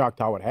 I was shocked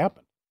how it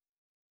happened.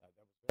 That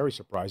was very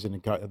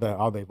surprising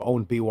how they've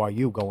owned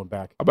BYU going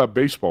back. How about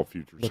baseball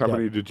futures? How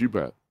many did you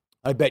bet?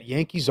 I bet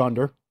Yankees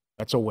under.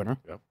 That's a winner.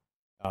 Yep.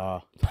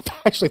 I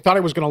actually thought I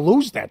was going to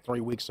lose that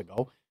 3 weeks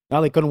ago.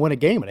 Now they couldn't win a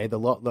game, and they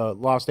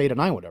lost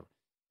 8-9, whatever.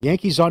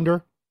 Yankees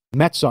under,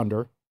 Mets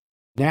under,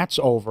 Nats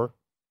over,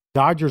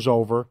 Dodgers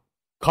over,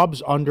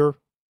 Cubs under,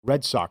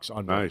 Red Sox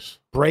under. Nice.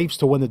 Braves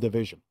to win the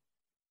division.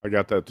 I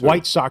got that too.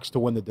 White Sox to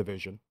win the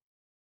division.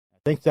 I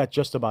think that's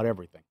just about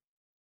everything.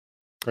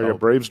 I got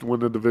Braves to win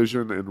the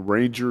division and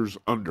Rangers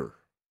under.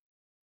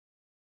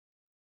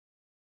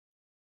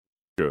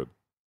 Good.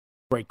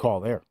 Great call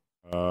there.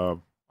 I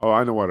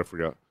know what I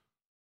forgot.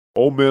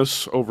 Ole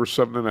Miss over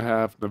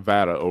 7.5,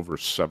 Nevada over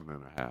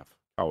 7.5.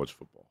 College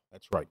football.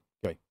 That's right.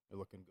 Okay, they're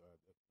looking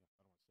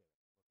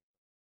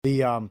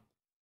good.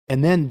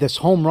 And then this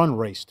home run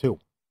race too.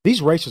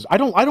 These races, I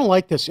don't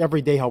like this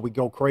every day how we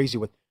go crazy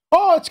with.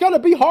 Oh, it's got to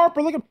be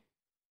Harper. Look at,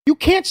 you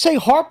can't say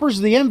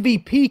Harper's the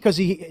MVP because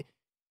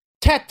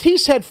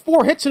Tatis had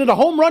 4 hits and a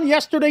home run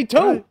yesterday too.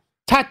 Right.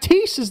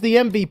 Tatis is the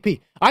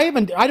MVP. I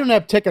don't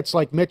have tickets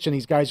like Mitch and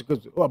these guys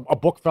because a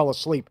book fell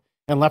asleep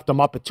and left them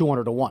up at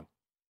 200-1.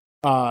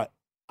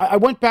 I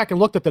went back and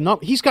looked at the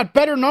number. He's got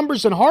better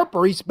numbers than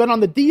Harper. He's been on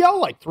the DL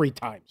like 3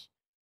 times.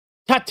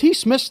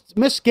 Tatis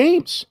missed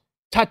games.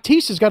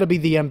 Tatis has got to be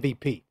the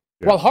MVP.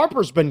 Yeah. Well,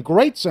 Harper's been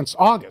great since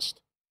August.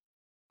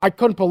 I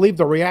couldn't believe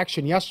the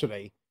reaction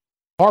yesterday.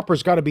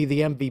 Harper's got to be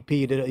the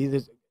MVP.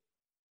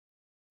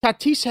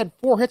 Tatis had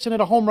 4 hits and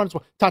hit a home run as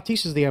well.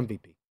 Tatis is the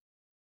MVP.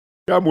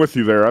 Yeah, I'm with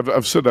you there.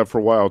 I've said that for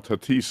a while.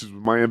 Tatis is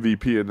my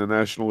MVP in the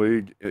National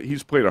League.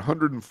 He's played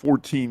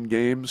 114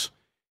 games.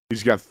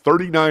 He's got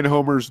 39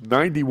 homers,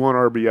 91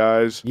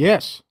 RBIs.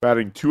 Yes.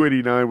 Batting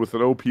 .289 with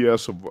an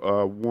OPS of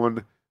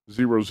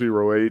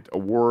 1.008, a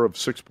WAR of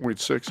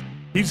 6.6.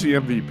 He's the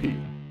MVP.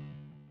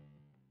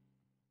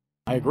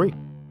 I agree.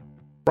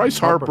 Bryce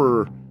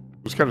Harper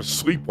was kind of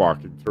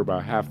sleepwalking through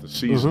about half the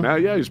season. Now,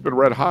 yeah, he's been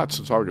red hot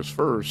since August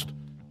 1st.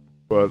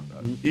 But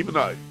even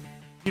though,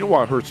 you know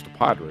what hurts the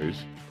Padres,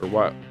 or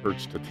what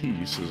hurts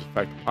Tatis, is the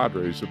fact the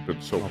Padres have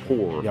been so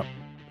poor in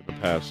the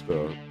past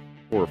 4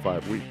 or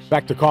 5 weeks.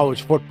 Back to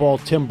college football.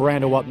 Tim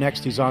Brando up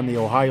next. He's on the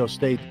Ohio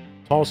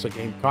State-Tulsa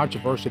game.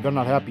 Controversy. They're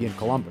not happy in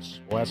Columbus.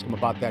 We'll ask him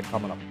about that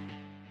coming up.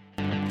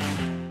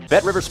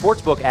 BetRivers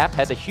Sportsbook app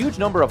has a huge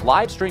number of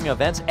live streaming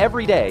events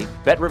every day.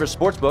 BetRivers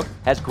Sportsbook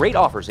has great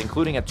offers,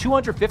 including a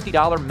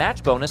 $250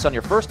 match bonus on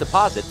your first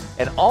deposit,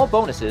 and all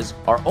bonuses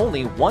are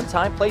only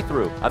one-time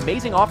playthrough.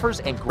 Amazing offers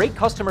and great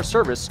customer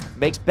service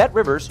makes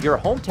BetRivers your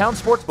hometown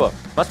sportsbook.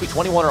 Must be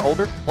 21 or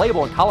older.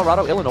 Playable in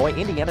Colorado, Illinois,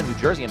 Indiana, New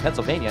Jersey, and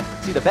Pennsylvania.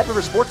 See the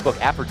BetRivers Sportsbook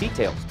app for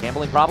details.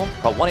 Gambling problem?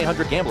 Call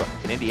 1-800-GAMBLER.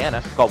 In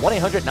Indiana, call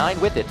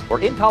 1-800-9-WITH-IT.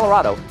 Or in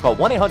Colorado, call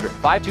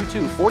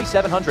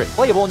 1-800-522-4700.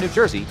 Playable in New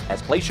Jersey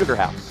as Play Sugar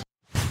House.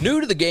 New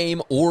to the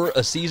game or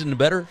a season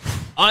better?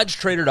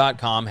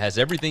 OddsTrader.com has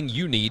everything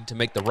you need to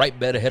make the right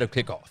bet ahead of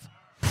kickoff.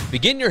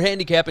 Begin your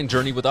handicapping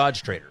journey with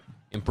OddsTrader.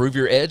 Improve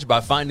your edge by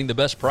finding the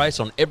best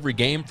price on every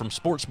game from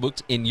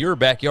sportsbooks in your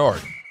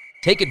backyard.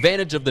 Take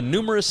advantage of the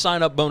numerous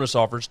sign-up bonus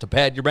offers to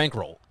pad your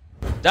bankroll.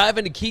 Dive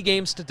into key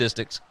game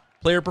statistics,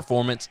 player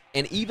performance,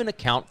 and even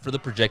account for the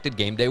projected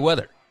game day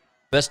weather.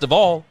 Best of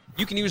all,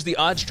 you can use the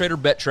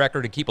OddsTrader bet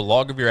tracker to keep a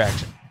log of your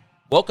action.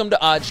 Welcome to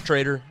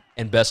OddsTrader,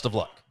 and best of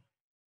luck.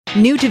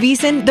 New to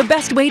VSiN, the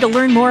best way to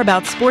learn more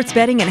about sports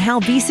betting and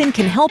how VSiN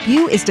can help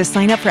you is to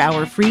sign up for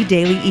our free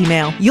daily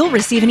email. You'll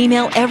receive an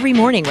email every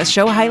morning with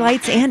show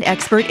highlights and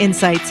expert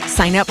insights.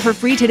 Sign up for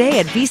free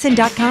today at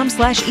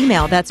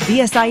vsin.com/email. That's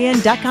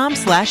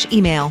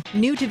vsin.com/email.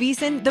 New to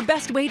VSiN, the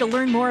best way to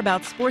learn more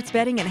about sports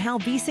betting and how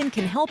VSiN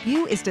can help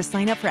you is to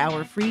sign up for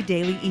our free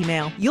daily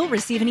email. You'll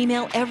receive an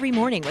email every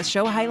morning with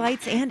show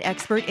highlights and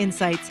expert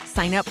insights.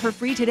 Sign up for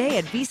free today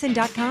at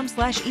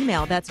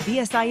vsin.com/email. That's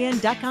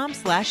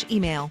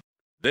vsin.com/email.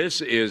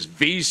 This is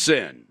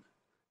VSiN.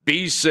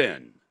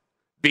 VSiN.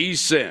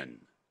 VSiN.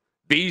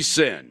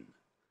 VSiN.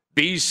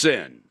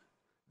 VSiN.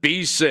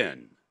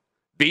 VSiN.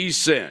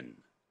 VSiN.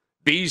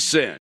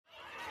 VSiN.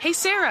 Hey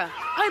Sarah,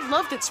 I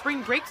love that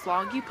spring break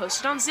vlog you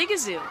posted on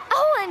Zigazoo.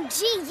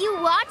 OMG, you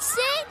watched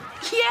it?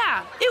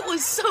 Yeah, it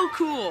was so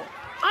cool.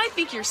 I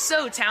think you're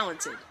so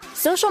talented.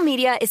 Social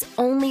media is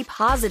only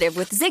positive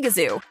with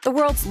Zigazoo, the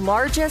world's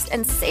largest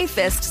and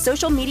safest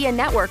social media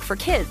network for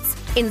kids.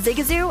 In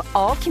Zigazoo,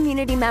 all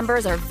community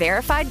members are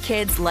verified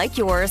kids like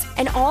yours,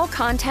 and all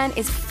content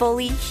is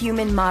fully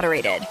human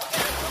moderated.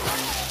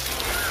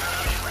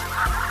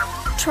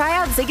 Try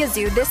out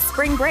Zigazoo this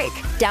spring break.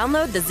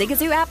 Download the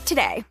Zigazoo app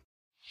today.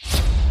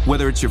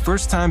 Whether it's your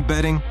first time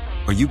betting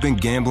or you've been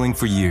gambling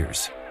for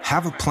years,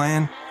 have a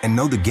plan and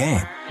know the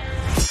game.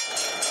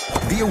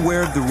 Be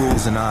aware of the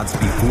rules and odds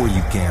before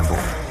you gamble.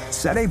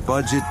 Set a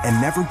budget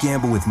and never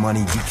gamble with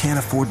money you can't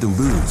afford to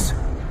lose.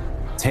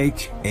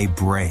 Take a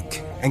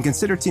break and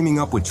consider teaming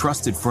up with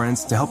trusted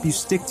friends to help you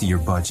stick to your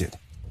budget.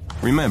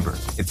 Remember,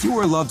 if you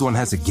or a loved one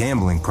has a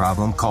gambling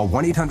problem, call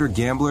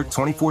 1-800-GAMBLER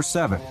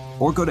 24/7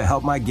 or go to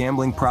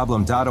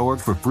helpmygamblingproblem.org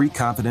for free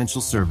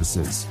confidential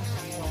services.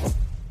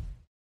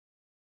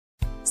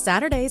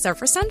 Saturdays are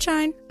for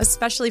sunshine,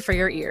 especially for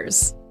your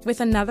ears.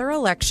 With another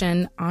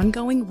election,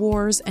 ongoing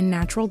wars, and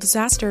natural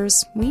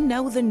disasters, we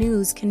know the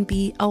news can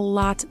be a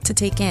lot to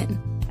take in.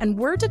 And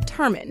we're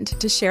determined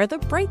to share the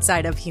bright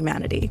side of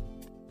humanity.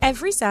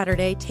 Every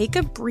Saturday, take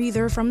a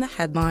breather from the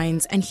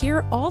headlines and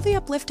hear all the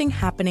uplifting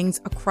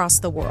happenings across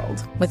the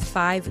world with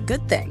 5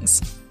 Good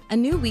Things, a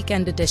new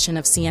weekend edition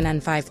of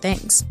CNN 5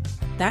 Things.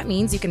 That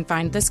means you can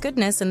find this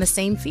goodness in the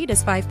same feed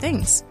as 5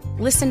 Things.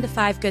 Listen to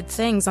 5 Good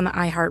Things on the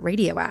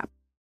iHeartRadio app.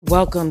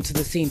 Welcome to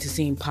the Scene to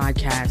Scene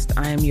podcast.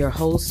 I am your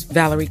host,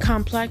 Valerie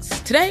Complex.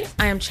 Today,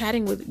 I am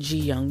chatting with Ji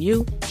Young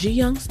Yoo. Ji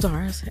Young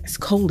stars as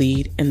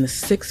co-lead in the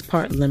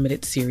 6-part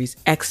limited series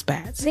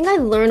Expats. I think I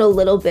learn a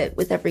little bit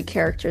with every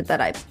character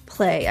that I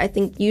play. I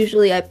think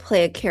usually I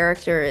play a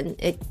character and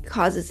it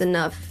causes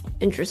enough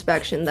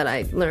introspection that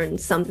I learn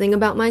something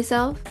about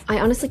myself.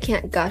 I honestly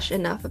can't gush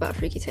enough about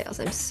Freaky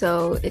Tales. I'm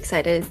so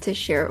excited to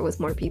share it with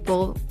more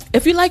people.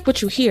 If you like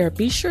what you hear,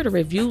 be sure to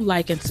review,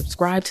 like, and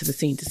subscribe to the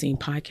Scene to Scene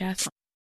podcast.